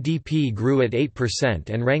 its GDP grew at 8%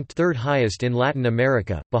 and ranked third highest in Latin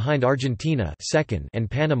America, behind Argentina second and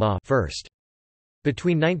Panama first.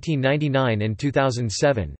 Between 1999 and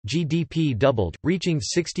 2007, GDP doubled, reaching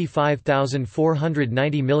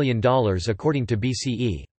 $65,490 million according to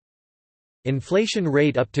BCE. Inflation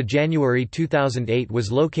rate up to January 2008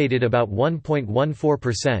 was located about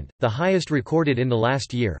 1.14%, the highest recorded in the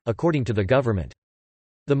last year, according to the government.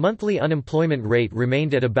 The monthly unemployment rate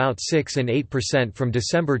remained at about 6 and 8% from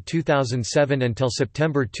December 2007 until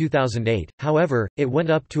September 2008, however, it went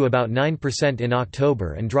up to about 9% in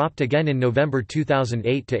October and dropped again in November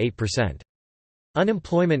 2008 to 8%.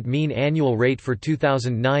 Unemployment mean annual rate for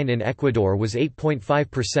 2009 in Ecuador was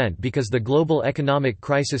 8.5% because the global economic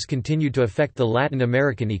crisis continued to affect the Latin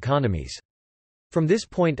American economies. From this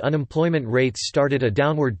point unemployment rates started a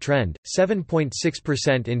downward trend,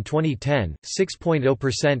 7.6% in 2010,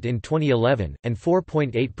 6.0% in 2011, and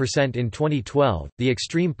 4.8% in 2012. The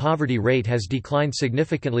extreme poverty rate has declined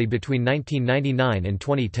significantly between 1999 and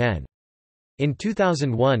 2010. In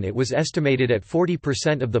 2001 it was estimated at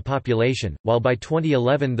 40% of the population, while by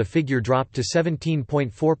 2011 the figure dropped to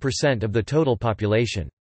 17.4% of the total population.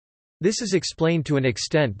 This is explained to an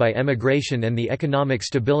extent by emigration and the economic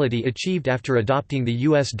stability achieved after adopting the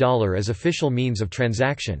US dollar as official means of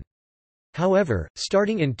transaction. However,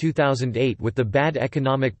 starting in 2008 with the bad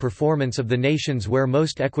economic performance of the nations where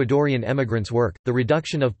most Ecuadorian emigrants work, the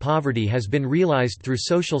reduction of poverty has been realized through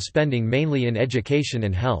social spending mainly in education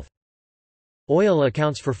and health. Oil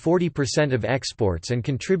accounts for 40% of exports and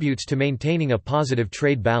contributes to maintaining a positive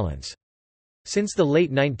trade balance. Since the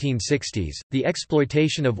late 1960s, the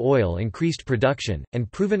exploitation of oil increased production, and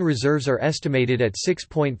proven reserves are estimated at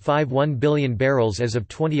 6.51 billion barrels as of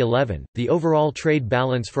 2011. The overall trade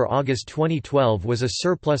balance for August 2012 was a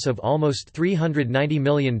surplus of almost $390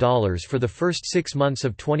 million for the first 6 months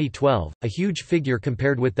of 2012, a huge figure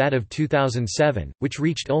compared with that of 2007, which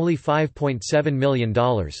reached only $5.7 million.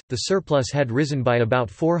 The surplus had risen by about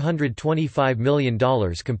 $425 million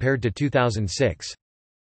compared to 2006.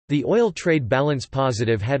 The oil trade balance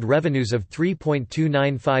positive had revenues of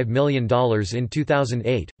 $3.295 million in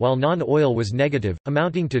 2008, while non-oil was negative,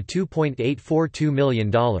 amounting to $2.842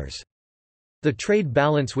 million. The trade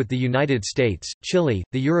balance with the United States, Chile,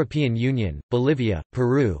 the European Union, Bolivia,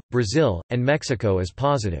 Peru, Brazil, and Mexico is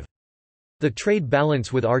positive. The trade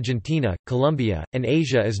balance with Argentina, Colombia, and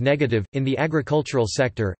Asia is negative. In the agricultural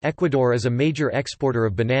sector, Ecuador is a major exporter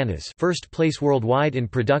of bananas, first place worldwide in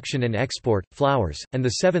production and export, flowers, and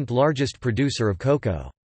the seventh largest producer of cocoa.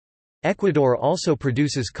 Ecuador also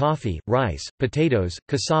produces coffee, rice, potatoes,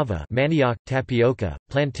 cassava, manioc, tapioca,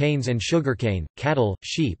 plantains and sugarcane, cattle,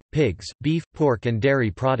 sheep, pigs, beef, pork and dairy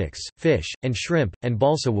products, fish, and shrimp, and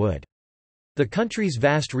balsa wood. The country's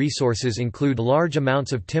vast resources include large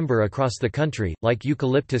amounts of timber across the country, like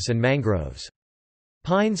eucalyptus and mangroves.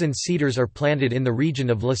 Pines and cedars are planted in the region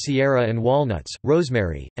of La Sierra and walnuts,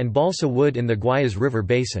 rosemary, and balsa wood in the Guayas River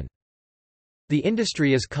basin. The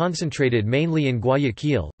industry is concentrated mainly in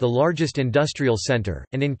Guayaquil, the largest industrial center,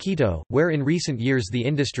 and in Quito, where in recent years the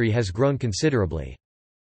industry has grown considerably.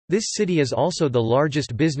 This city is also the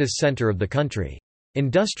largest business center of the country.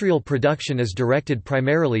 Industrial production is directed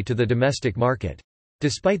primarily to the domestic market.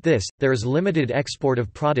 Despite this, there is limited export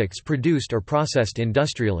of products produced or processed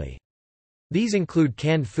industrially. These include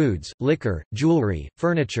canned foods, liquor, jewelry,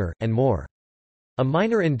 furniture, and more. A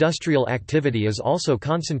minor industrial activity is also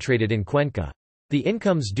concentrated in Cuenca. The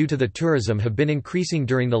incomes due to the tourism have been increasing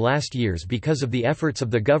during the last years because of the efforts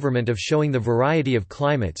of the government of showing the variety of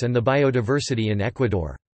climates and the biodiversity in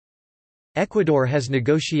Ecuador. Ecuador has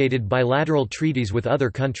negotiated bilateral treaties with other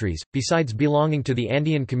countries, besides belonging to the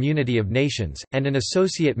Andean Community of Nations, and an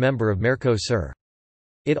associate member of Mercosur.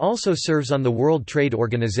 It also serves on the World Trade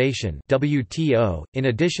Organization (WTO), in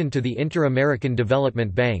addition to the Inter-American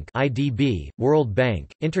Development Bank (IDB), World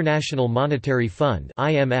Bank, International Monetary Fund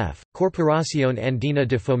 (IMF), Corporación Andina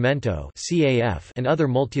de Fomento (CAF), and other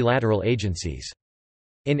multilateral agencies.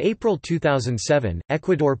 In April 2007,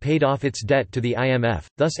 Ecuador paid off its debt to the IMF,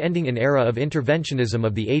 thus ending an era of interventionism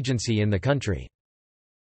of the agency in the country.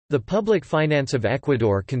 The public finance of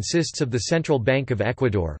Ecuador consists of the Central Bank of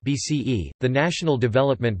Ecuador (BCE), the National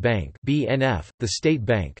Development Bank (BNF), the State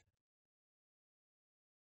Bank.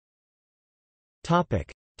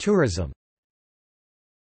 Topic: Tourism.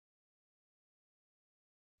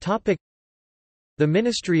 Topic: The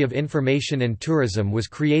Ministry of Information and Tourism was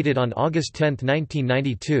created on August 10,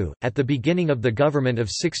 1992, at the beginning of the government of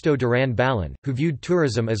Sixto Duran Ballon, who viewed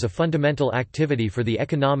tourism as a fundamental activity for the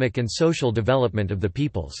economic and social development of the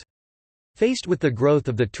peoples. Faced with the growth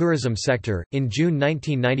of the tourism sector, in June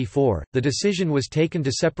 1994, the decision was taken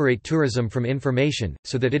to separate tourism from information,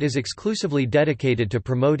 so that it is exclusively dedicated to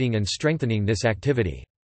promoting and strengthening this activity.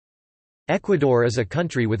 Ecuador is a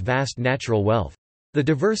country with vast natural wealth. The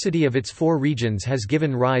diversity of its 4 regions has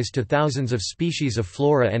given rise to thousands of species of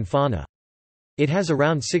flora and fauna. It has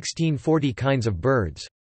around 1640 kinds of birds.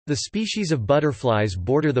 The species of butterflies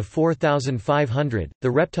border the 4,500, the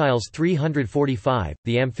reptiles 345,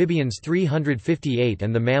 the amphibians 358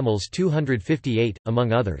 and the mammals 258,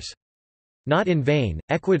 among others. Not in vain,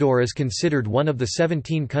 Ecuador is considered one of the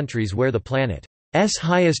 17 countries where the planet's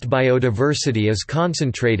highest biodiversity is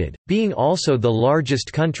concentrated, being also the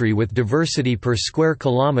largest country with diversity per square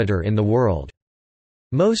kilometre in the world.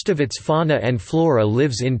 Most of its fauna and flora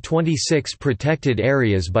lives in 26 protected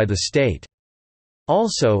areas by the state.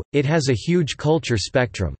 Also, it has a huge culture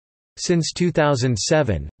spectrum. Since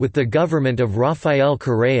 2007, with the government of Rafael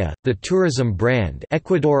Correa, the tourism brand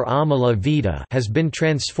Ecuador Ama la Vida has been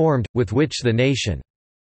transformed, with which the nation's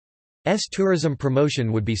tourism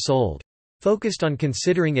promotion would be sold. Focused on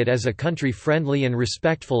considering it as a country friendly and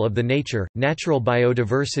respectful of the nature, natural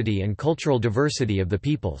biodiversity and cultural diversity of the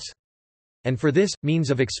peoples. And for this, means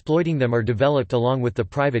of exploiting them are developed along with the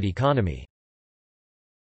private economy.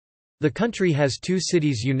 The country has 2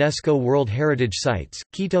 cities UNESCO World Heritage Sites,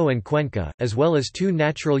 Quito and Cuenca, as well as 2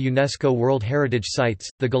 natural UNESCO World Heritage Sites,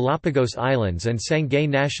 the Galapagos Islands and Sangay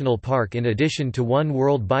National Park, in addition to 1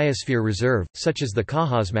 World Biosphere Reserve, such as the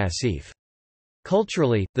Cajas Massif.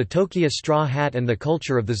 Culturally, the Toquia straw hat and the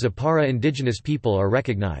culture of the Zapara indigenous people are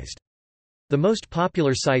recognized. The most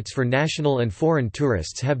popular sites for national and foreign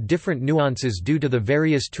tourists have different nuances due to the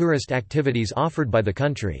various tourist activities offered by the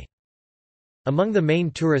country. Among the main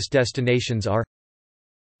tourist destinations are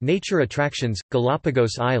nature attractions,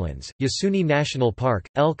 Galapagos Islands, Yasuni National Park,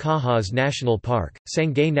 El Cajas National Park,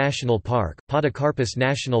 Sangay National Park, Podocarpus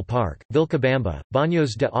National Park, Vilcabamba,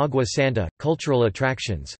 Baños de Agua Santa, cultural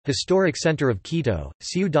attractions, Historic Center of Quito,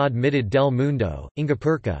 Ciudad Mitad del Mundo,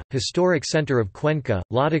 Ingapurca, Historic Center of Cuenca,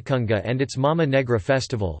 Latacunga and its Mama Negra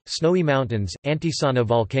Festival, Snowy Mountains, Antisana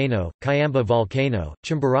Volcano, Cayamba Volcano,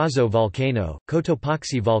 Chimborazo Volcano,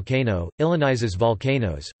 Cotopaxi Volcano, Ilinizas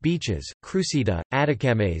Volcanoes, beaches, Crucita,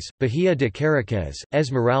 Atacames, Bahia de Caracas,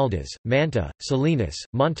 Esmeraldas, Manta, Salinas,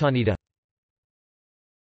 Montanita.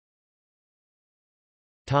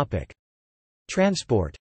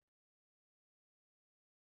 Transport.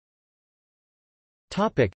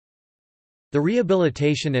 The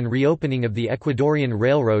rehabilitation and reopening of the Ecuadorian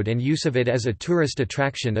Railroad and use of it as a tourist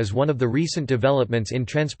attraction is one of the recent developments in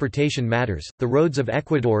transportation matters. The roads of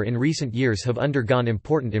Ecuador in recent years have undergone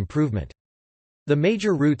important improvement. The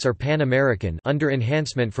major routes are Pan-American under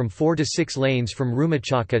enhancement from 4 to 6 lanes from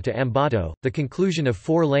Rumichaca to Ambato, the conclusion of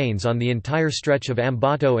 4 lanes on the entire stretch of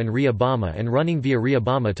Ambato and Riobamba and running via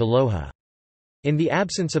Riobamba to Loja. In the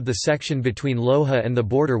absence of the section between Loja and the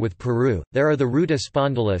border with Peru, there are the Ruta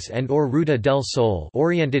Spondalis and/or Ruta del Sol,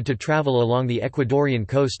 oriented to travel along the Ecuadorian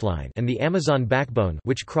coastline, and the Amazon backbone,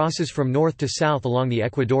 which crosses from north to south along the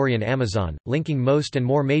Ecuadorian Amazon, linking most and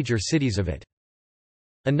more major cities of it.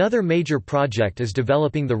 Another major project is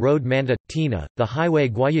developing the road Manta-Tina, the highway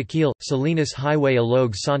Guayaquil-Salinas Highway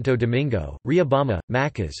Alog Santo Domingo, Riobamba,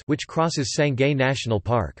 Macas, which crosses Sangay National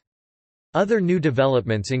Park. Other new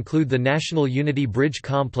developments include the National Unity Bridge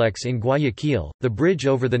Complex in Guayaquil, the bridge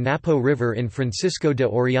over the Napo River in Francisco de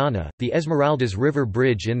Orellana, the Esmeraldas River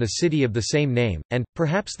Bridge in the city of the same name, and,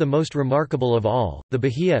 perhaps the most remarkable of all, the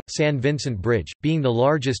Bahia-San Vincent Bridge, being the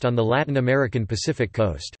largest on the Latin American Pacific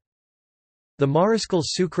coast. The Mariscal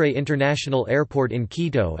Sucre International Airport in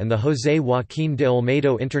Quito and the José Joaquín de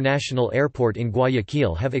Olmedo International Airport in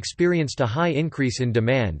Guayaquil have experienced a high increase in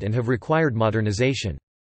demand and have required modernization.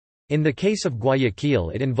 In the case of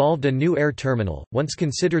Guayaquil, it involved a new air terminal, once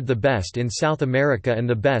considered the best in South America and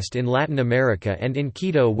the best in Latin America, and in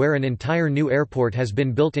Quito, where an entire new airport has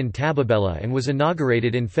been built in Tababella and was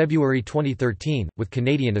inaugurated in February 2013, with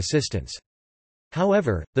Canadian assistance.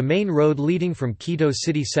 However, the main road leading from Quito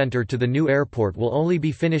city center to the new airport will only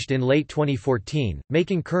be finished in late 2014,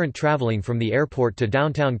 making current traveling from the airport to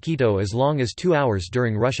downtown Quito as long as 2 hours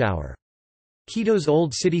during rush hour. Quito's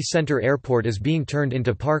old city center airport is being turned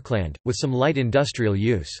into parkland, with some light industrial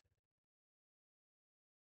use.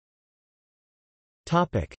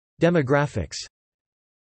 Demographics.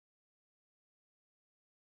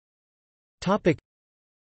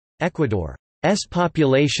 Ecuador's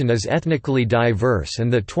population is ethnically diverse,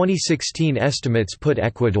 and the 2016 estimates put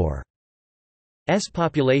Ecuador's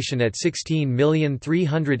population at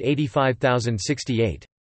 16,385,068.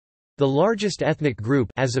 The largest ethnic group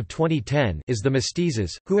as of 2010 is the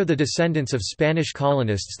mestizos, who are the descendants of Spanish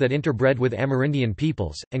colonists that interbred with Amerindian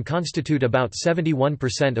peoples, and constitute about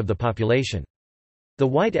 71% of the population. The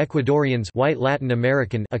white Ecuadorians, white Latin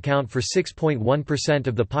American, account for 6.1%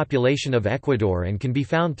 of the population of Ecuador and can be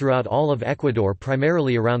found throughout all of Ecuador,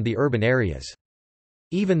 primarily around the urban areas.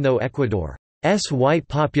 Even though Ecuador's white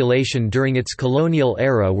population during its colonial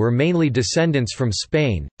era were mainly descendants from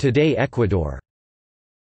Spain, today Ecuador's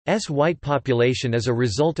white population is a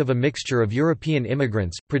result of a mixture of European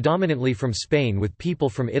immigrants, predominantly from Spain, with people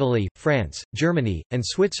from Italy, France, Germany, and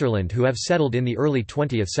Switzerland who have settled in the early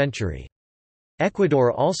 20th century.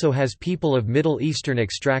 Ecuador also has people of Middle Eastern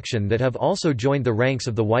extraction that have also joined the ranks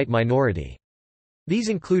of the white minority. These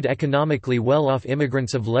include economically well-off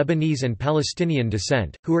immigrants of Lebanese and Palestinian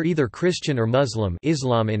descent, who are either Christian or Muslim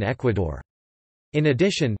Islam in Ecuador. In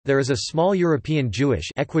addition, there is a small European Jewish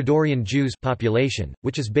Ecuadorian Jews population,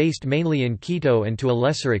 which is based mainly in Quito and to a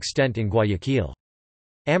lesser extent in Guayaquil.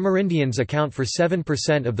 Amerindians account for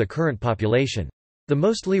 7% of the current population. The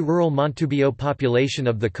mostly rural Montubio population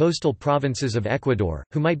of the coastal provinces of Ecuador,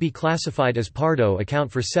 who might be classified as Pardo,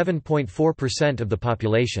 account for 7.4% of the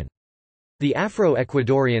population. The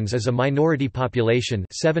Afro-Ecuadorians is a minority population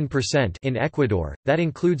 7% in Ecuador, that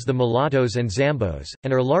includes the mulattoes and Zambos,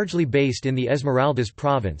 and are largely based in the Esmeraldas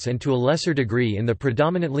province and to a lesser degree in the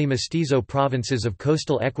predominantly mestizo provinces of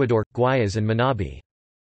coastal Ecuador, Guayas and Manabí.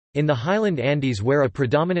 In the highland Andes, where a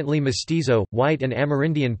predominantly mestizo, white and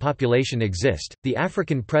Amerindian population exist, the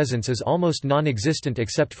African presence is almost non-existent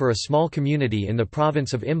except for a small community in the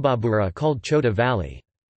province of Imbabura called Chota Valley.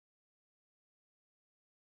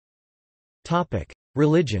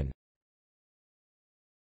 Religion.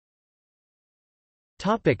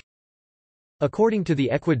 According to the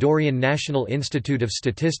Ecuadorian National Institute of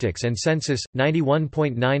Statistics and Census,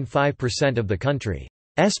 91.95% of the country's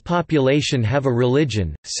population have a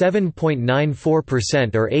religion,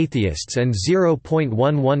 7.94% are atheists and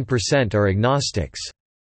 0.11% are agnostics.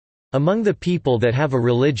 Among the people that have a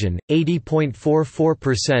religion,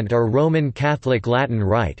 80.44% are Roman Catholic Latin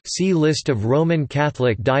Rite. See List of Roman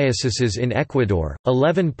Catholic dioceses in Ecuador.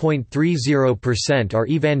 11.30% are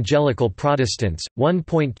Evangelical Protestants,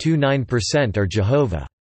 1.29% are Jehovah's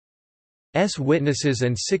Witnesses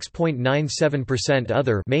and 6.97%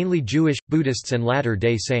 other, mainly Jewish, Buddhists and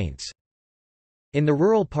Latter-day Saints. In the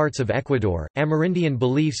rural parts of Ecuador, Amerindian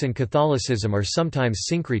beliefs and Catholicism are sometimes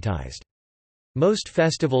syncretized. Most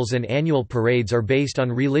festivals and annual parades are based on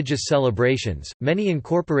religious celebrations, many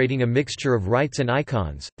incorporating a mixture of rites and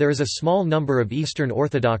icons. There is a small number of Eastern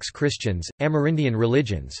Orthodox Christians, Amerindian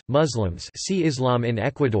religions, Muslims, see Islam in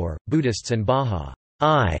Ecuador, Buddhists and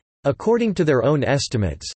Bahá'í. According to their own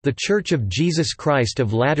estimates, the Church of Jesus Christ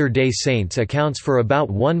of Latter-day Saints accounts for about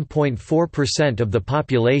 1.4% of the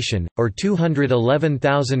population, or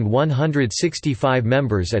 211,165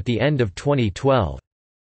 members at the end of 2012.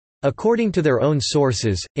 According to their own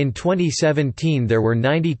sources, in 2017 there were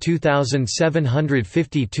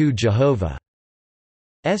 92,752 Jehovah's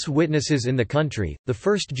Witnesses in the country. The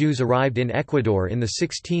first Jews arrived in Ecuador in the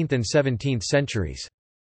 16th and 17th centuries.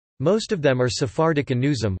 Most of them are Sephardic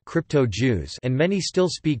Anusim crypto-Jews, and many still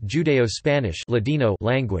speak Judeo-Spanish Ladino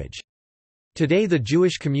language. Today the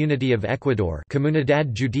Jewish community of Ecuador,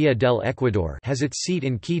 Comunidad Judía del Ecuador, has its seat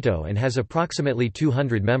in Quito and has approximately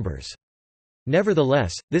 200 members.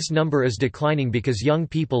 Nevertheless, this number is declining because young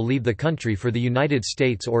people leave the country for the United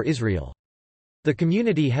States or Israel. The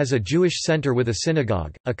community has a Jewish center with a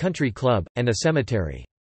synagogue, a country club, and a cemetery.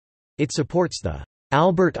 It supports the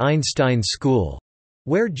Albert Einstein School,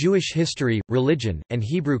 where Jewish history, religion, and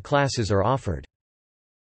Hebrew classes are offered.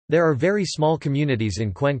 There are very small communities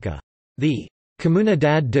in Cuenca. The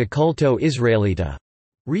Comunidad de Culto Israelita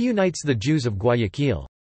reunites the Jews of Guayaquil.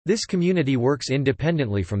 This community works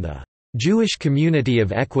independently from the Jewish community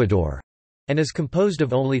of Ecuador, and is composed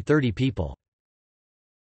of only 30 people.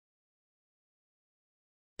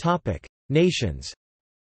 Nations.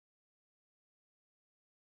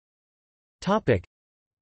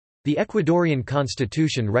 The Ecuadorian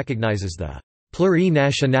constitution recognizes the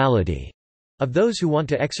plurinationality of those who want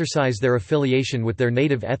to exercise their affiliation with their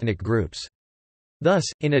native ethnic groups. Thus,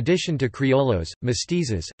 in addition to Criollos,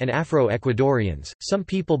 Mestizos, and Afro-Ecuadorians, some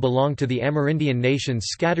people belong to the Amerindian nations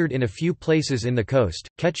scattered in a few places in the coast,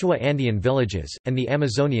 Quechua Andean villages, and the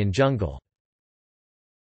Amazonian jungle.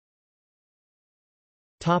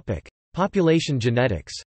 Population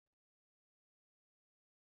genetics.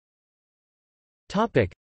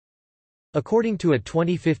 According to a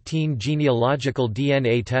 2015 genealogical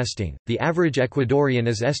DNA testing, the average Ecuadorian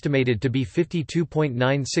is estimated to be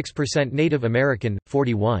 52.96% Native American,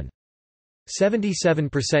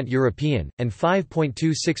 41.77% European, and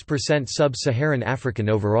 5.26% Sub-Saharan African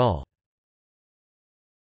overall.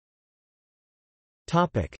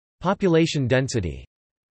 Population density.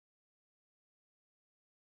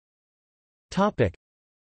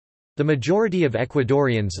 The majority of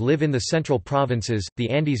Ecuadorians live in the central provinces, the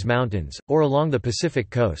Andes Mountains, or along the Pacific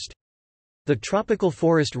coast. The tropical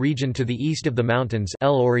forest region to the east of the mountains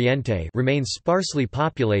El Oriente remains sparsely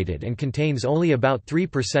populated and contains only about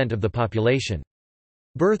 3% of the population.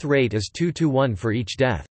 Birth rate is 2 to 1 for each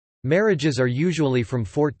death. Marriages are usually from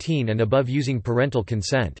 14 and above using parental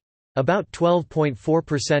consent. About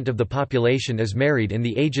 12.4% of the population is married in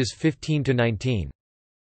the ages 15 to 19.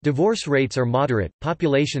 Divorce rates are moderate.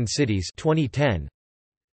 Population cities 2010.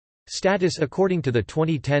 Status according to the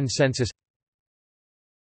 2010 census.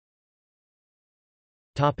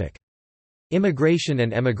 Topic: Immigration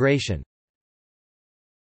and emigration.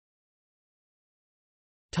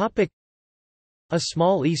 Topic: A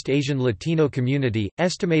small East Asian Latino community,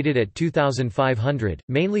 estimated at 2,500,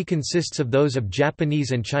 mainly consists of those of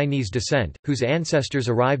Japanese and Chinese descent, whose ancestors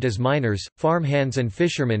arrived as miners, farmhands and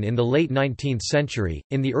fishermen in the late 19th century.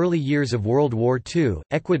 In the early years of World War II,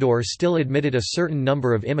 Ecuador still admitted a certain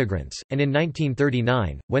number of immigrants, and in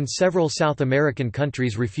 1939, when several South American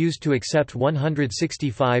countries refused to accept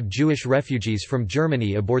 165 Jewish refugees from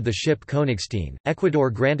Germany aboard the ship Königstein,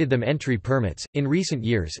 Ecuador granted them entry permits. In recent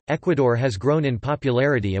years, Ecuador has grown in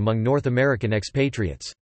popularity among North American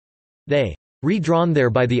expatriates. They redrawn there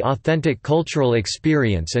by the authentic cultural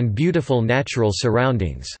experience and beautiful natural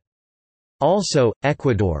surroundings. Also,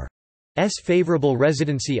 Ecuador's favorable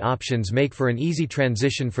residency options make for an easy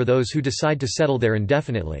transition for those who decide to settle there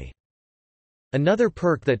indefinitely. Another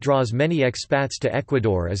perk that draws many expats to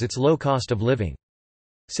Ecuador is its low cost of living.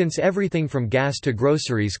 Since everything from gas to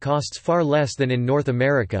groceries costs far less than in North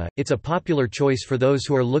America, it's a popular choice for those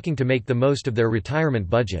who are looking to make the most of their retirement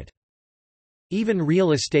budget. Even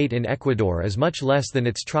real estate in Ecuador is much less than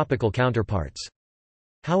its tropical counterparts.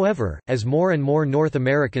 However, as more and more North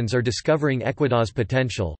Americans are discovering Ecuador's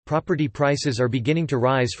potential, property prices are beginning to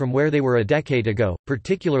rise from where they were a decade ago,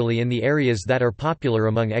 particularly in the areas that are popular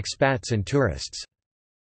among expats and tourists.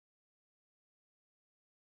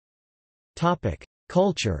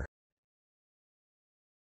 Culture.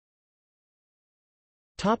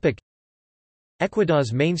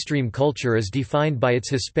 Ecuador's mainstream culture is defined by its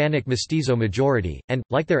Hispanic mestizo majority, and,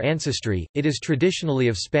 like their ancestry, it is traditionally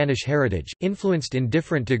of Spanish heritage, influenced in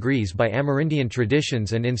different degrees by Amerindian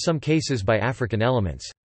traditions and in some cases by African elements.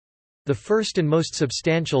 The first and most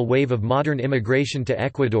substantial wave of modern immigration to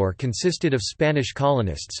Ecuador consisted of Spanish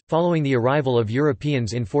colonists, following the arrival of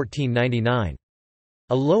Europeans in 1499.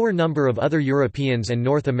 A lower number of other Europeans and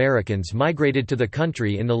North Americans migrated to the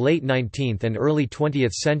country in the late 19th and early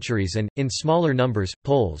 20th centuries and, in smaller numbers,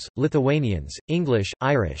 Poles, Lithuanians, English,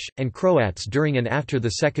 Irish, and Croats during and after the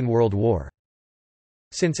Second World War.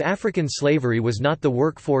 Since African slavery was not the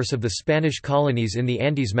workforce of the Spanish colonies in the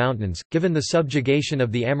Andes Mountains, given the subjugation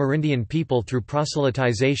of the Amerindian people through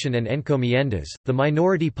proselytization and encomiendas, the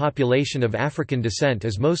minority population of African descent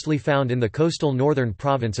is mostly found in the coastal northern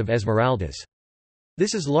province of Esmeraldas.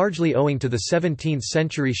 This is largely owing to the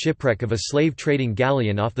 17th-century shipwreck of a slave-trading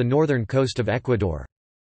galleon off the northern coast of Ecuador.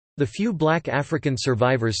 The few black African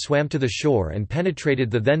survivors swam to the shore and penetrated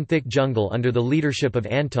the then thick jungle under the leadership of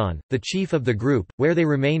Anton, the chief of the group, where they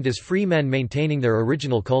remained as free men maintaining their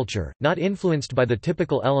original culture, not influenced by the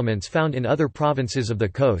typical elements found in other provinces of the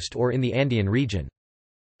coast or in the Andean region.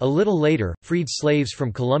 A little later, freed slaves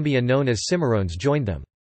from Colombia known as cimarrones joined them.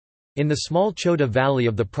 In the small Chota Valley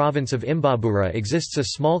of the province of Imbabura exists a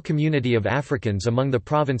small community of Africans among the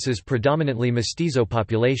province's predominantly mestizo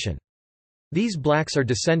population. These blacks are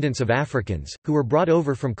descendants of Africans, who were brought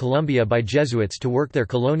over from Colombia by Jesuits to work their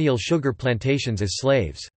colonial sugar plantations as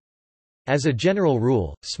slaves. As a general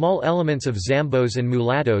rule, small elements of Zambos and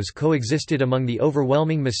mulattoes coexisted among the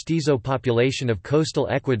overwhelming mestizo population of coastal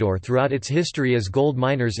Ecuador throughout its history as gold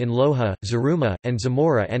miners in Loja, Zaruma, and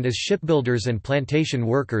Zamora and as shipbuilders and plantation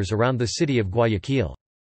workers around the city of Guayaquil.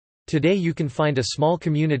 Today you can find a small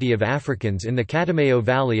community of Africans in the Catamayo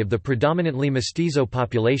Valley of the predominantly mestizo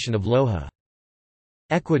population of Loja.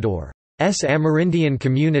 Ecuador's Amerindian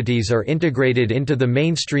communities are integrated into the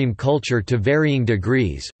mainstream culture to varying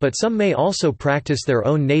degrees, but some may also practice their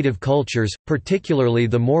own native cultures, particularly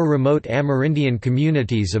the more remote Amerindian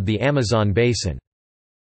communities of the Amazon basin.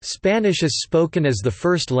 Spanish is spoken as the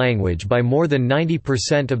first language by more than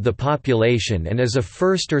 90% of the population and as a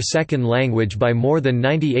first or second language by more than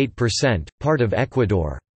 98%. Part of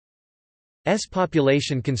Ecuador's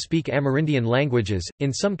population can speak Amerindian languages,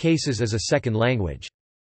 in some cases as a second language.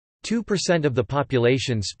 2% of the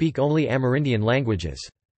population speak only Amerindian languages.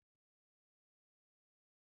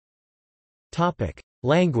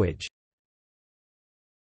 Language.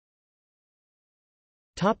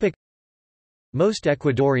 Most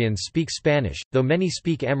Ecuadorians speak Spanish, though many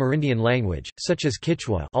speak Amerindian language, such as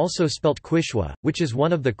Quechua, also spelt Quechua, which is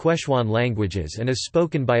one of the Quechuan languages and is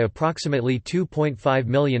spoken by approximately 2.5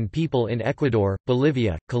 million people in Ecuador,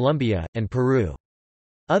 Bolivia, Colombia, and Peru.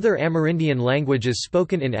 Other Amerindian languages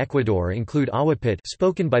spoken in Ecuador include Awapit,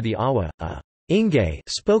 spoken by the Awa, Inge,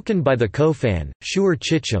 spoken by the Kofan, Shuar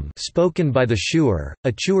Chicham, spoken by the Shuar,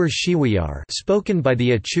 Achuar Shiwiyar, spoken by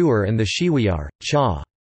the Achuar and the Shiwiyar, Cha.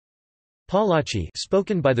 Palachi,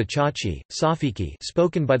 spoken by the Chachi, Safiki,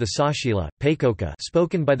 spoken by the Sashila, Pecoca,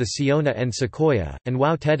 spoken by the Siona and Sequoia, and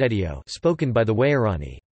Wau Tededio, spoken by the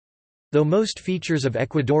Wairani. Though most features of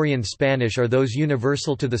Ecuadorian Spanish are those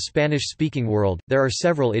universal to the Spanish-speaking world, there are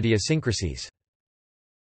several idiosyncrasies.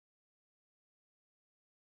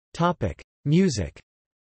 Music.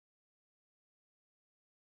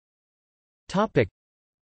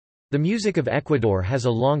 The music of Ecuador has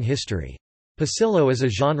a long history. Pasillo is a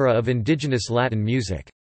genre of indigenous Latin music.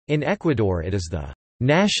 In Ecuador it is the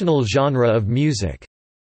national genre of music.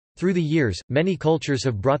 Through the years, many cultures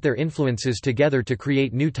have brought their influences together to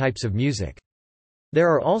create new types of music.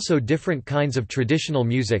 There are also different kinds of traditional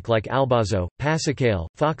music like albazo, pasacale,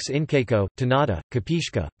 fox inqueco, tonada,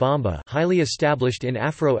 capixca, bamba, highly established in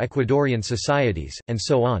Afro-Ecuadorian societies, and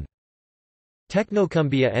so on.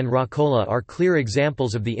 Technocumbia and rocola are clear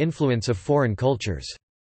examples of the influence of foreign cultures.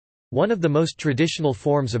 One of the most traditional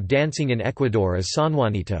forms of dancing in Ecuador is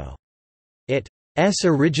Sanjuanito. It's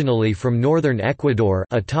originally from northern Ecuador,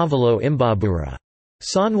 Otavalo Imbabura.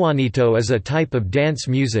 Sanjuanito is a type of dance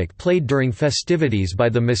music played during festivities by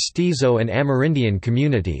the mestizo and Amerindian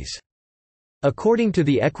communities. According to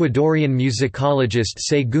the Ecuadorian musicologist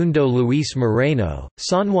Segundo Luis Moreno,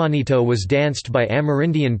 Sanjuanito was danced by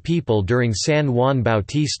Amerindian people during San Juan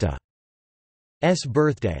Bautista's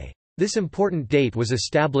birthday. This important date was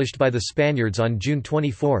established by the Spaniards on June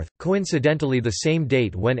 24, coincidentally the same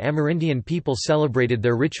date when Amerindian people celebrated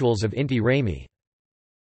their rituals of Inti Raymi.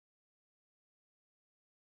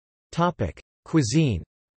 Cuisine.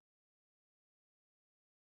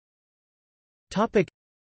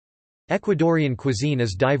 Ecuadorian cuisine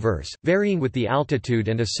is diverse, varying with the altitude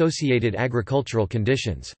and associated agricultural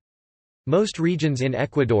conditions. Most regions in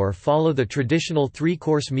Ecuador follow the traditional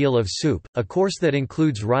three-course meal of soup, a course that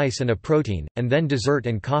includes rice and a protein, and then dessert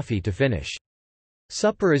and coffee to finish.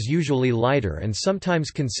 Supper is usually lighter and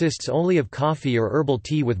sometimes consists only of coffee or herbal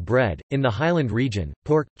tea with bread. In the highland region,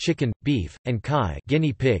 pork, chicken, beef, and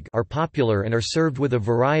guinea pig are popular and are served with a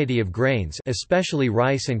variety of grains, especially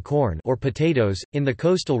rice and corn or potatoes. In the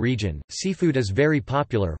coastal region, seafood is very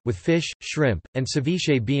popular, with fish, shrimp, and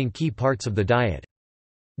ceviche being key parts of the diet.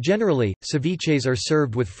 Generally, ceviches are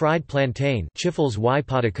served with fried plantain, chifles y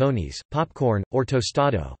patacones, popcorn, or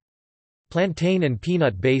tostado. Plantain and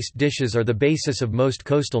peanut-based dishes are the basis of most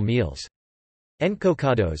coastal meals.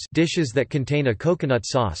 Encocados, dishes that contain a coconut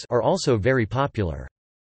sauce, are also very popular.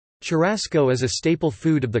 Churrasco is a staple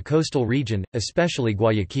food of the coastal region, especially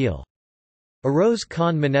Guayaquil. Arroz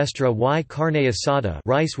con menestra y carne asada,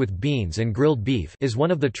 rice with beans and grilled beef, is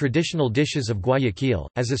one of the traditional dishes of Guayaquil,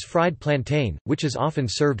 as is fried plantain, which is often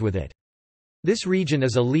served with it. This region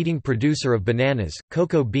is a leading producer of bananas,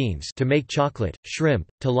 cocoa beans to make chocolate, shrimp,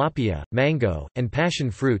 tilapia, mango, and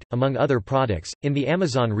passion fruit, among other products. In the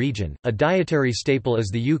Amazon region, a dietary staple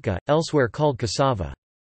is the yuca, elsewhere called cassava.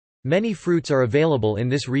 Many fruits are available in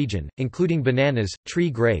this region, including bananas,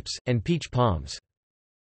 tree grapes, and peach palms.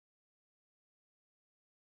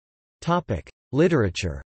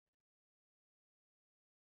 Literature.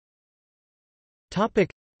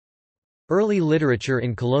 Early literature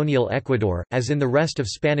in colonial Ecuador, as in the rest of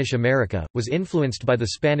Spanish America, was influenced by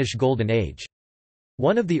the Spanish Golden Age.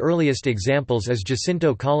 One of the earliest examples is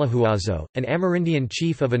Jacinto Calahuazo, an Amerindian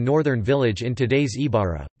chief of a northern village in today's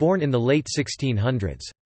Ibarra, born in the late 1600s.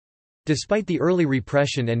 Despite the early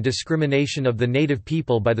repression and discrimination of the native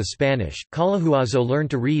people by the Spanish, Calahuazo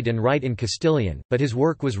learned to read and write in Castilian, but his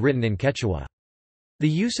work was written in Quechua. The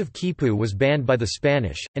use of quipu was banned by the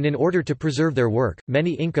Spanish, and in order to preserve their work,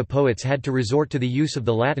 many Inca poets had to resort to the use of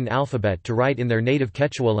the Latin alphabet to write in their native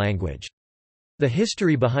Quechua language. The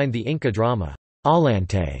history behind the Inca drama,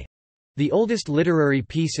 Allante, the oldest literary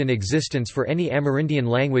piece in existence for any Amerindian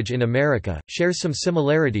language in America, shares some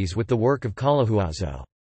similarities with the work of Calahuazo.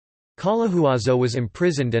 Calahuazo was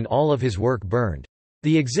imprisoned and all of his work burned.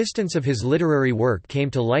 The existence of his literary work came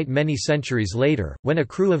to light many centuries later, when a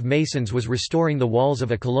crew of masons was restoring the walls of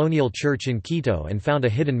a colonial church in Quito and found a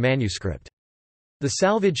hidden manuscript. The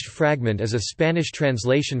salvaged fragment is a Spanish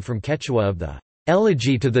translation from Quechua of the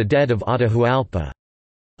Elegy to the Dead of Atahualpa,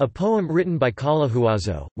 a poem written by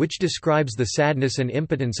Calahuazo, which describes the sadness and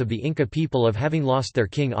impotence of the Inca people of having lost their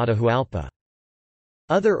king Atahualpa.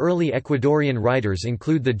 Other early Ecuadorian writers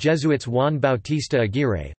include the Jesuits Juan Bautista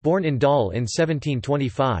Aguirre, born in Dal in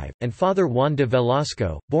 1725, and Father Juan de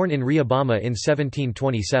Velasco, born in Riobamba in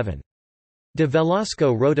 1727. De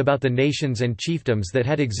Velasco wrote about the nations and chiefdoms that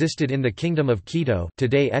had existed in the Kingdom of Quito,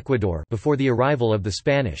 today Ecuador, before the arrival of the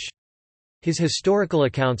Spanish. His historical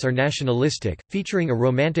accounts are nationalistic, featuring a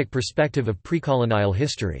romantic perspective of pre-colonial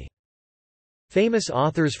history. Famous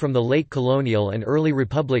authors from the late colonial and early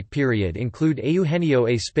republic period include Eugenio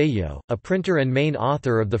Espejo, a printer and main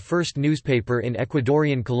author of the first newspaper in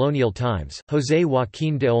Ecuadorian colonial times, José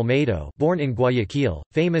Joaquín de Olmedo, born in Guayaquil,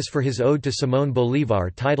 famous for his ode to Simón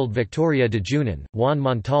Bolívar titled Victoria de Junín, Juan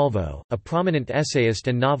Montalvo, a prominent essayist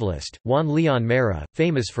and novelist, Juan León Mera,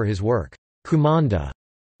 famous for his work, Cumanda,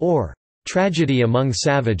 or Tragedy Among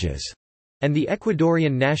Savages, and the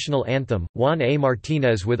Ecuadorian national anthem, Juan A.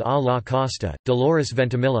 Martínez with A la Costa, Dolores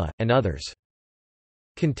Ventimilla, and others.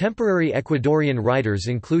 Contemporary Ecuadorian writers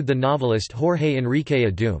include the novelist Jorge Enrique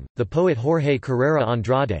Adum, the poet Jorge Carrera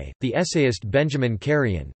Andrade, the essayist Benjamin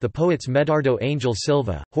Carrion, the poets Medardo Angel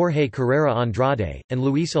Silva, Jorge Carrera Andrade, and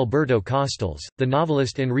Luis Alberto Costals, the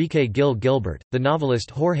novelist Enrique Gil Gilbert, the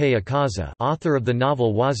novelist Jorge Acaza, author of the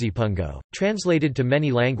novel Huasipungo, translated to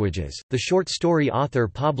many languages, the short story author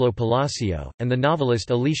Pablo Palacio, and the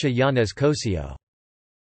novelist Alicia Yanez Cosio.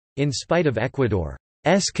 In spite of Ecuador's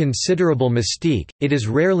considerable mystique, it is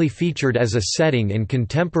rarely featured as a setting in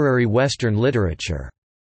contemporary Western literature.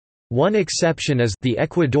 One exception is The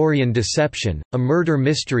Ecuadorian Deception, a murder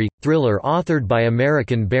mystery thriller authored by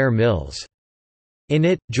American Bear Mills. In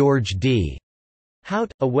it, George D.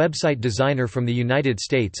 Hout, a website designer from the United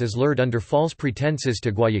States, is lured under false pretenses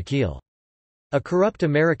to Guayaquil. A corrupt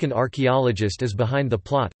American archaeologist is behind the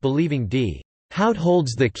plot, believing D. Hout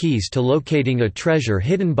holds the keys to locating a treasure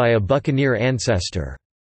hidden by a buccaneer ancestor.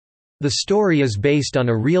 The story is based on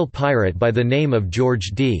a real pirate by the name of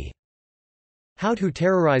George D. Hout, who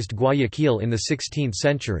terrorized Guayaquil in the 16th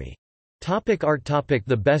century. Art.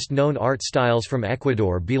 The best-known art styles from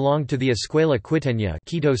Ecuador belong to the Escuela Quiteña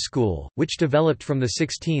Quito school, which developed from the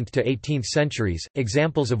 16th to 18th centuries,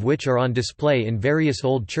 examples of which are on display in various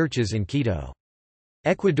old churches in Quito.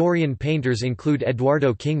 Ecuadorian painters include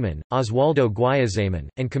Eduardo Kingman, Oswaldo Guayasamín,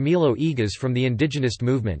 and Camilo Egas from the indigenous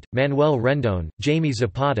movement, Manuel Rendón, Jaime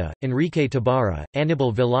Zapata, Enrique Tabarra,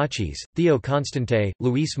 Aníbal Velázquez, Theo Constante,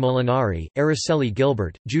 Luis Molinari, Araceli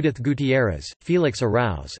Gilbert, Judith Gutiérrez, Felix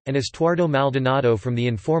Arauz, and Estuardo Maldonado from the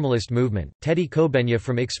informalist movement, Teddy Cobeña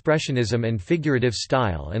from expressionism and figurative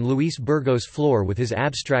style, and Luis Burgos Flor with his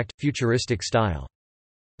abstract, futuristic style.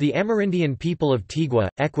 The Amerindian people of Tigua,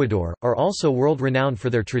 Ecuador, are also world-renowned for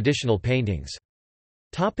their traditional paintings.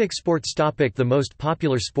 Sports. The most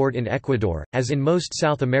popular sport in Ecuador, as in most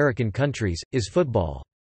South American countries, is football.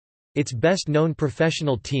 Its best-known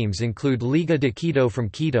professional teams include Liga de Quito from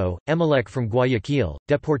Quito, Emelec from Guayaquil,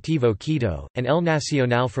 Deportivo Quito, and El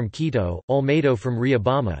Nacional from Quito, Olmedo from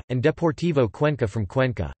Riobamba, and Deportivo Cuenca from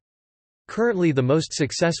Cuenca. Currently the most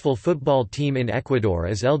successful football team in Ecuador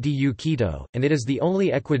is LDU Quito, and it is the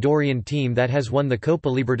only Ecuadorian team that has won the Copa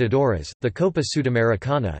Libertadores, the Copa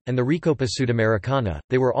Sudamericana, and the Recopa Sudamericana.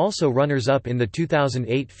 They were also runners-up in the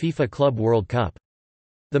 2008 FIFA Club World Cup.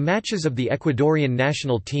 The matches of the Ecuadorian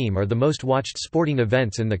national team are the most watched sporting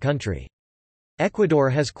events in the country. Ecuador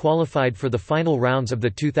has qualified for the final rounds of the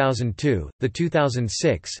 2002, the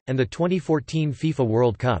 2006, and the 2014 FIFA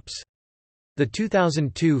World Cups. The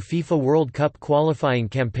 2002 FIFA World Cup qualifying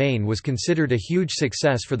campaign was considered a huge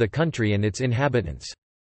success for the country and its inhabitants.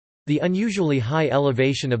 The unusually high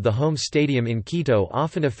elevation of the home stadium in Quito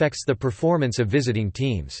often affects the performance of visiting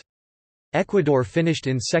teams. Ecuador finished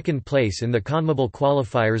in second place in the CONMEBOL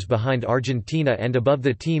qualifiers behind Argentina and above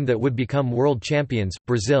the team that would become world champions,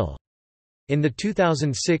 Brazil. In the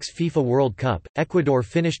 2006 FIFA World Cup, Ecuador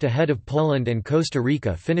finished ahead of Poland and Costa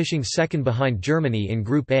Rica, finishing second behind Germany in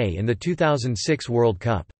Group A in the 2006 World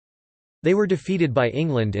Cup. They were defeated by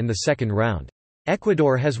England in the second round.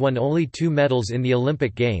 Ecuador has won only 2 medals in the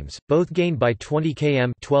Olympic Games, both gained by 20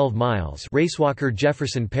 km 12 miles racewalker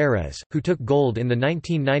Jefferson Perez, who took gold in the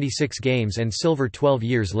 1996 Games and silver 12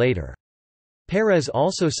 years later. Perez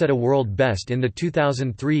also set a world best in the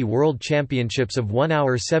 2003 World Championships of 1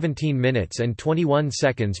 hour 17 minutes and 21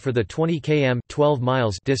 seconds for the 20 km 12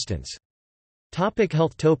 miles distance. Health.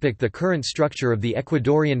 The current structure of the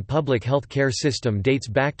Ecuadorian public health care system dates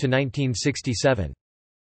back to 1967.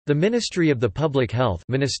 The Ministry of the Public Health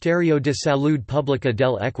Ministerio de Salud Pública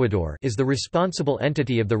del Ecuador is the responsible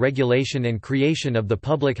entity of the regulation and creation of the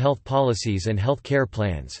public health policies and health care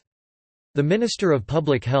plans. The Minister of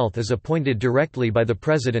Public Health is appointed directly by the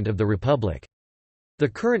President of the Republic. The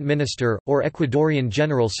current minister, or Ecuadorian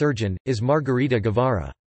General Surgeon, is Margarita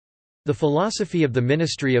Guevara. The philosophy of the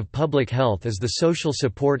Ministry of Public Health is the social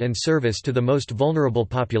support and service to the most vulnerable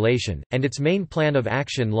population, and its main plan of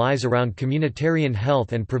action lies around communitarian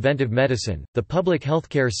health and preventive medicine. The public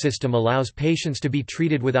healthcare system allows patients to be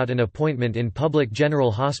treated without an appointment in public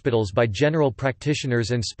general hospitals by general practitioners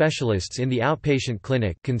and specialists in the outpatient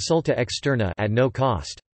clinic Consulta Externa at no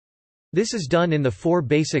cost. This is done in the 4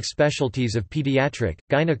 basic specialties of pediatric,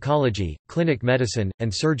 gynecology, clinic medicine,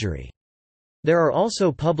 and surgery. There are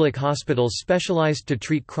also public hospitals specialized to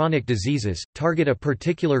treat chronic diseases, target a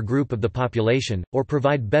particular group of the population, or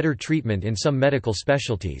provide better treatment in some medical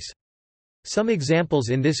specialties. Some examples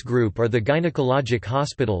in this group are the gynecologic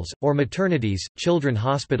hospitals, or maternities, children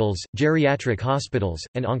hospitals, geriatric hospitals,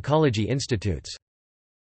 and oncology institutes.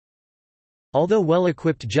 Although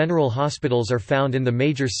well-equipped general hospitals are found in the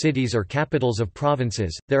major cities or capitals of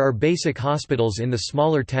provinces, there are basic hospitals in the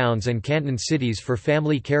smaller towns and canton cities for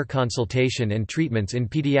family care consultation and treatments in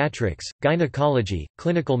pediatrics, gynecology,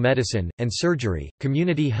 clinical medicine, and surgery.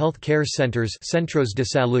 Community health care centers (centros de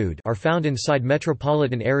salud) are found inside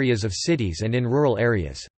metropolitan areas of cities and in rural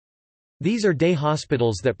areas. These are day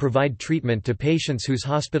hospitals that provide treatment to patients whose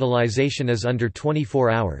hospitalization is under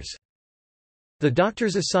 24 hours. The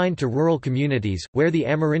doctors assigned to rural communities, where the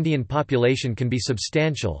Amerindian population can be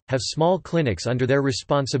substantial, have small clinics under their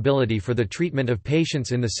responsibility for the treatment of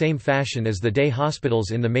patients in the same fashion as the day hospitals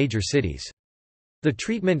in the major cities. The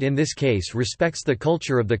treatment in this case respects the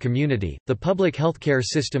culture of the community. The public healthcare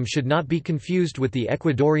system should not be confused with the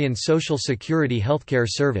Ecuadorian Social Security Healthcare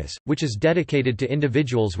Service, which is dedicated to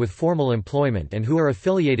individuals with formal employment and who are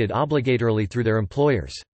affiliated obligatorily through their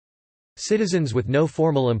employers. Citizens with no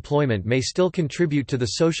formal employment may still contribute to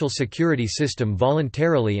the social security system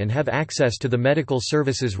voluntarily and have access to the medical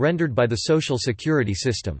services rendered by the social security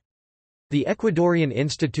system. The Ecuadorian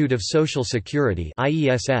Institute of Social Security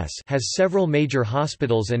 (IESS) has several major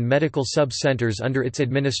hospitals and medical sub-centers under its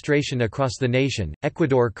administration across the nation.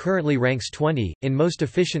 Ecuador currently ranks 20 in most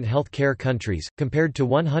efficient health care countries, compared to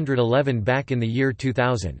 111 back in the year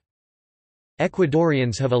 2000.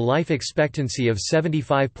 Ecuadorians have a life expectancy of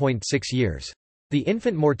 75.6 years. The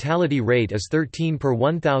infant mortality rate is 13 per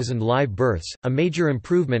 1,000 live births, a major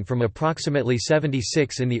improvement from approximately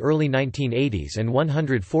 76 in the early 1980s and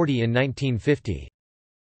 140 in 1950.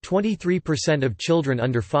 23% of children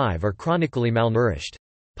under 5 are chronically malnourished.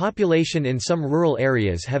 Population in some rural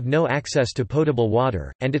areas have no access to potable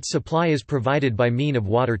water, and its supply is provided by means of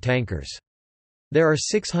water tankers. There are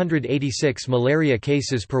 686 malaria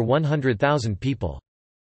cases per 100,000 people.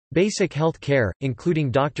 Basic health care,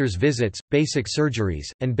 including doctors' visits, basic surgeries,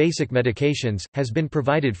 and basic medications, has been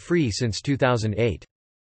provided free since 2008.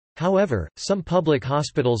 However, some public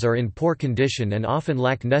hospitals are in poor condition and often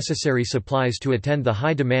lack necessary supplies to attend the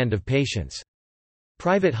high demand of patients.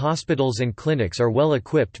 Private hospitals and clinics are well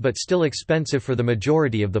equipped but still expensive for the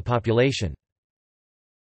majority of the population.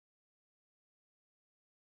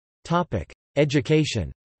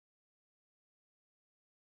 Education.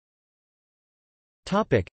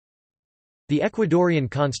 The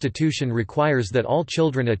Ecuadorian constitution requires that all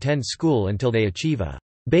children attend school until they achieve a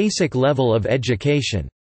basic level of education,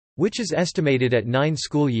 which is estimated at 9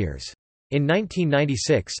 school years. In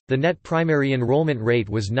 1996, the net primary enrollment rate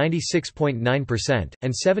was 96.9%,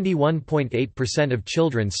 and 71.8% of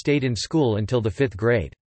children stayed in school until the 5th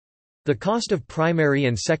grade. The cost of primary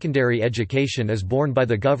and secondary education is borne by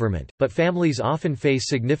the government, but families often face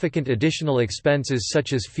significant additional expenses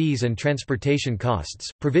such as fees and transportation costs.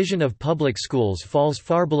 Provision of public schools falls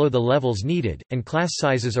far below the levels needed, and class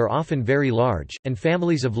sizes are often very large, and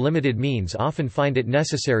families of limited means often find it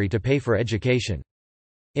necessary to pay for education.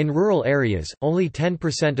 In rural areas, only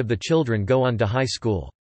 10% of the children go on to high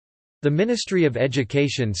school. The Ministry of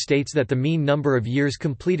Education states that the mean number of years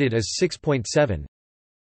completed is 6.7.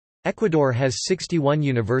 Ecuador has 61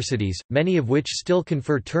 universities, many of which still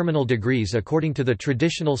confer terminal degrees according to the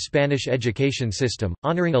traditional Spanish education system,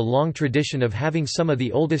 honoring a long tradition of having some of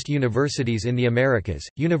the oldest universities in the Americas.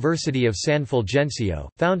 University of San Fulgencio,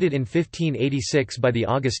 founded in 1586 by the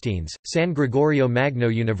Augustines, San Gregorio Magno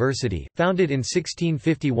University, founded in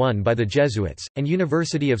 1651 by the Jesuits, and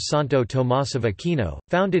University of Santo Tomás of Aquino,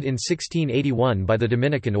 founded in 1681 by the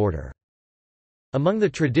Dominican order. Among the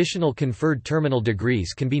traditional conferred terminal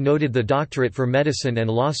degrees can be noted the doctorate for medicine and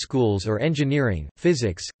law schools or engineering,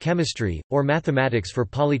 physics, chemistry, or mathematics for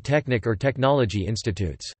polytechnic or technology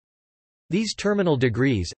institutes. These terminal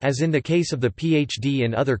degrees, as in the case of the PhD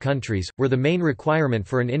in other countries, were the main requirement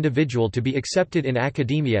for an individual to be accepted in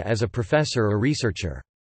academia as a professor or researcher.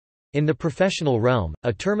 In the professional realm,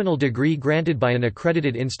 a terminal degree granted by an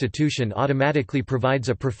accredited institution automatically provides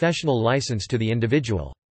a professional license to the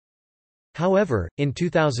individual. However, in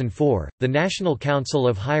 2004, the National Council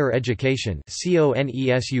of Higher Education started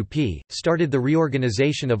the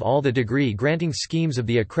reorganization of all the degree-granting schemes of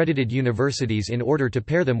the accredited universities in order to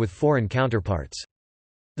pair them with foreign counterparts.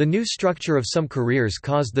 The new structure of some careers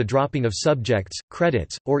caused the dropping of subjects,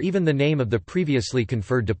 credits, or even the name of the previously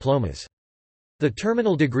conferred diplomas. The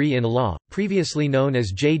terminal degree in law, previously known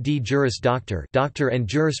as J.D. Juris Doctor and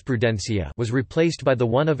Jurisprudencia, was replaced by the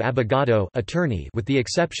one of abogado attorney, with the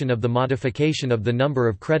exception of the modification of the number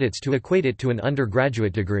of credits to equate it to an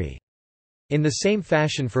undergraduate degree. In the same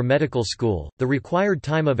fashion for medical school, the required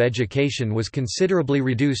time of education was considerably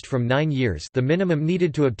reduced from 9 years, the minimum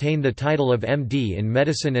needed to obtain the title of MD in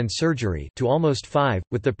medicine and surgery, to almost 5,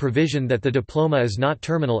 with the provision that the diploma is not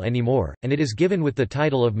terminal anymore, and it is given with the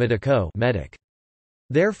title of medico medic.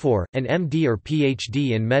 Therefore, an MD or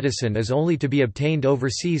PhD in medicine is only to be obtained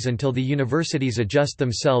overseas until the universities adjust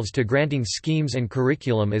themselves to granting schemes and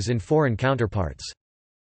curriculum as in foreign counterparts.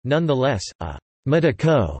 Nonetheless, a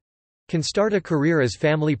medico can start a career as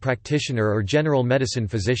family practitioner or general medicine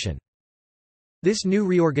physician. This new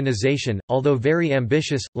reorganization, although very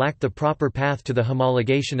ambitious, lacked the proper path to the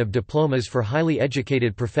homologation of diplomas for highly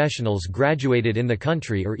educated professionals graduated in the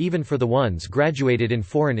country or even for the ones graduated in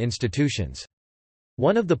foreign institutions.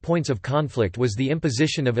 One of the points of conflict was the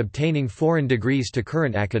imposition of obtaining foreign degrees to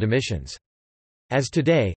current academicians. As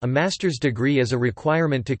today, a master's degree is a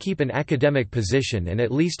requirement to keep an academic position and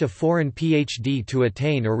at least a foreign PhD to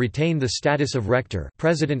attain or retain the status of rector,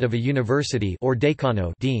 president of a university, or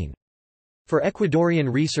decano, dean. For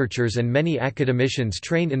Ecuadorian researchers and many academicians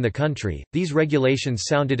trained in the country, these regulations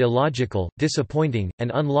sounded illogical, disappointing,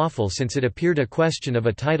 and unlawful since it appeared a question of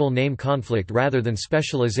a title-name conflict rather than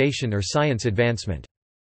specialization or science advancement.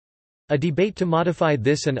 A debate to modify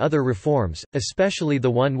this and other reforms, especially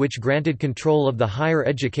the one which granted control of the higher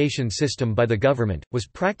education system by the government, was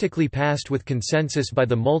practically passed with consensus by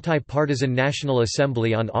the multi-partisan National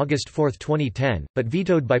Assembly on August 4, 2010, but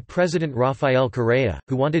vetoed by President Rafael Correa,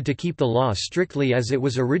 who wanted to keep the law strictly as it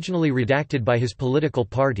was originally redacted by his political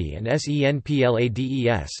party and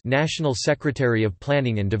SENPLADES, National Secretary of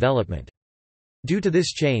Planning and Development. Due to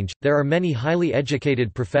this change, there are many highly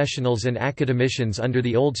educated professionals and academicians under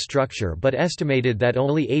the old structure, but estimated that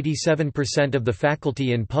only 87% of the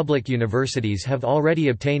faculty in public universities have already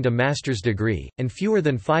obtained a master's degree, and fewer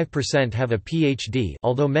than 5% have a PhD,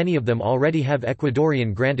 although many of them already have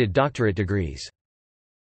Ecuadorian-granted doctorate degrees.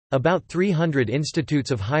 About 300 institutes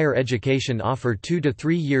of higher education offer 2 to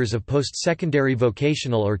 3 years of post-secondary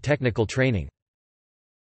vocational or technical training.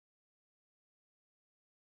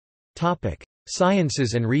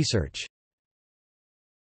 Sciences and research.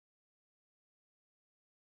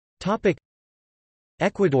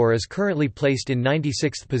 Ecuador is currently placed in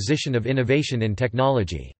 96th position of innovation in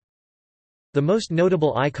technology. The most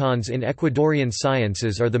notable icons in Ecuadorian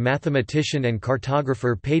sciences are the mathematician and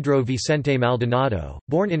cartographer Pedro Vicente Maldonado,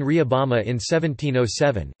 born in Riobamba in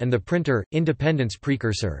 1707, and the printer, independence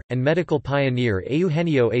precursor, and medical pioneer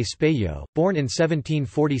Eugenio Espejo, born in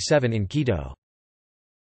 1747 in Quito.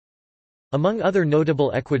 Among other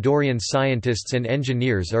notable Ecuadorian scientists and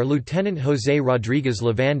engineers are Lieutenant José Rodríguez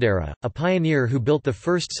Lavandera, a pioneer who built the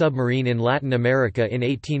first submarine in Latin America in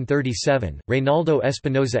 1837, Reynaldo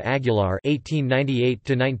Espinosa Aguilar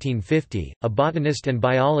 (1898–1950), a botanist and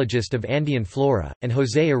biologist of Andean flora, and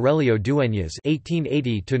José Aurelio Dueñas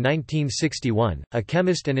 (1880–1961), a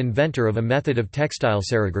chemist and inventor of a method of textile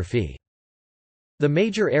serigraphy. The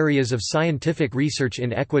major areas of scientific research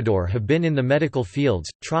in Ecuador have been in the medical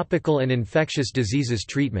fields, tropical and infectious diseases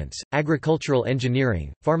treatments, agricultural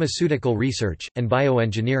engineering, pharmaceutical research, and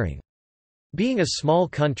bioengineering. Being a small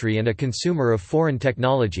country and a consumer of foreign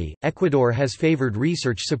technology, Ecuador has favored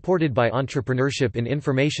research supported by entrepreneurship in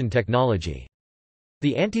information technology.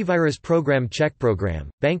 The antivirus program Check Program,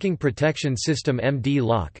 banking protection system MD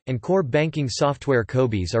Lock, and core banking software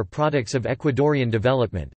COBIS are products of Ecuadorian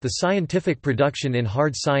development. The scientific production in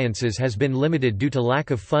hard sciences has been limited due to lack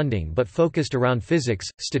of funding but focused around physics,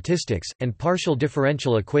 statistics, and partial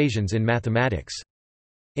differential equations in mathematics.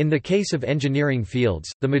 In the case of engineering fields,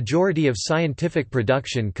 the majority of scientific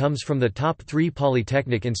production comes from the top three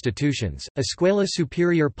polytechnic institutions: Escuela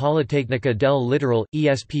Superior Politécnica del Litoral,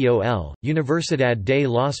 ESPOL, Universidad de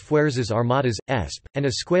las Fuerzas Armadas, ESP, and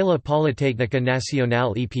Escuela Politécnica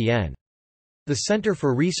Nacional EPN. The Center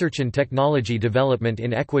for Research and Technology Development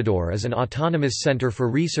in Ecuador is an autonomous center for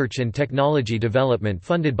research and technology development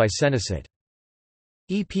funded by Cenacit.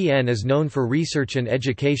 EPN is known for research and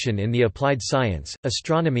education in the applied science,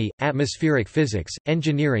 astronomy, atmospheric physics,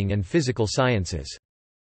 engineering and physical sciences.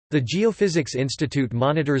 The Geophysics Institute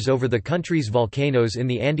monitors over the country's volcanoes in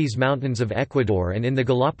the Andes Mountains of Ecuador and in the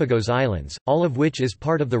Galapagos Islands, all of which is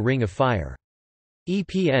part of the Ring of Fire.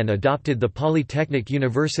 EPN adopted the Polytechnic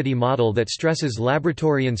University model that stresses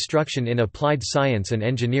laboratory instruction in applied science and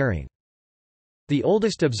engineering. The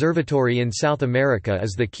oldest observatory in South America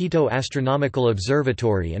is the Quito Astronomical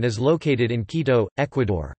Observatory and is located in Quito,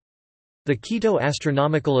 Ecuador. The Quito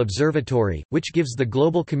Astronomical Observatory, which gives the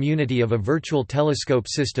global community of a virtual telescope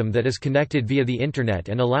system that is connected via the Internet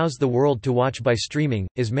and allows the world to watch by streaming,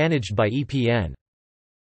 is managed by EPN.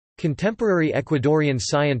 Contemporary Ecuadorian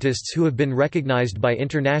scientists who have been recognized by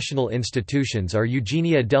international institutions are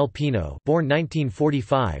Eugenia del Pino, born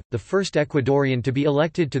 1945, the first Ecuadorian to be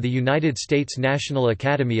elected to the United States National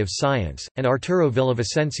Academy of Science, and Arturo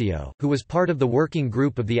Villavicencio, who was part of the working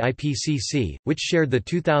group of the IPCC, which shared the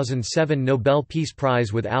 2007 Nobel Peace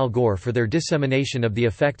Prize with Al Gore for their dissemination of the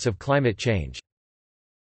effects of climate change.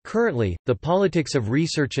 Currently, the politics of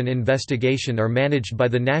research and investigation are managed by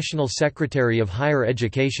the National Secretary of Higher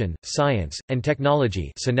Education, Science, and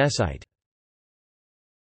Technology (SENESITE).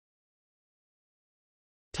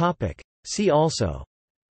 See also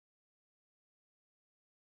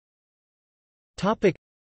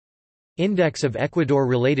Index of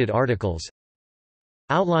Ecuador-related articles,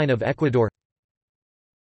 Outline of Ecuador.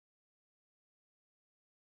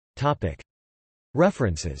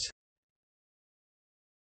 References.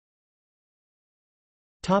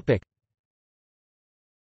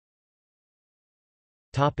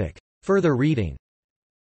 Further reading.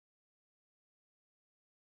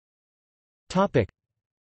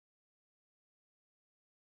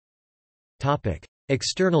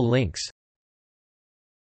 External links.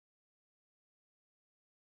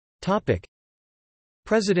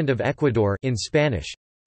 President of Ecuador in Spanish.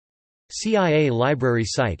 CIA Library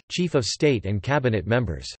site, Chief of State and Cabinet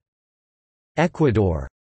members. Ecuador.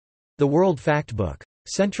 The World Factbook.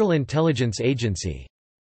 Central Intelligence Agency.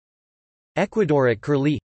 Ecuador at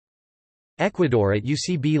Curlie. Ecuador at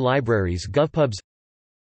UCB Libraries GovPubs.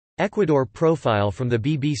 Ecuador profile from the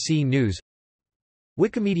BBC News.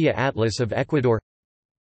 Wikimedia Atlas of Ecuador.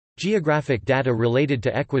 Geographic data related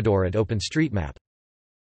to Ecuador at OpenStreetMap.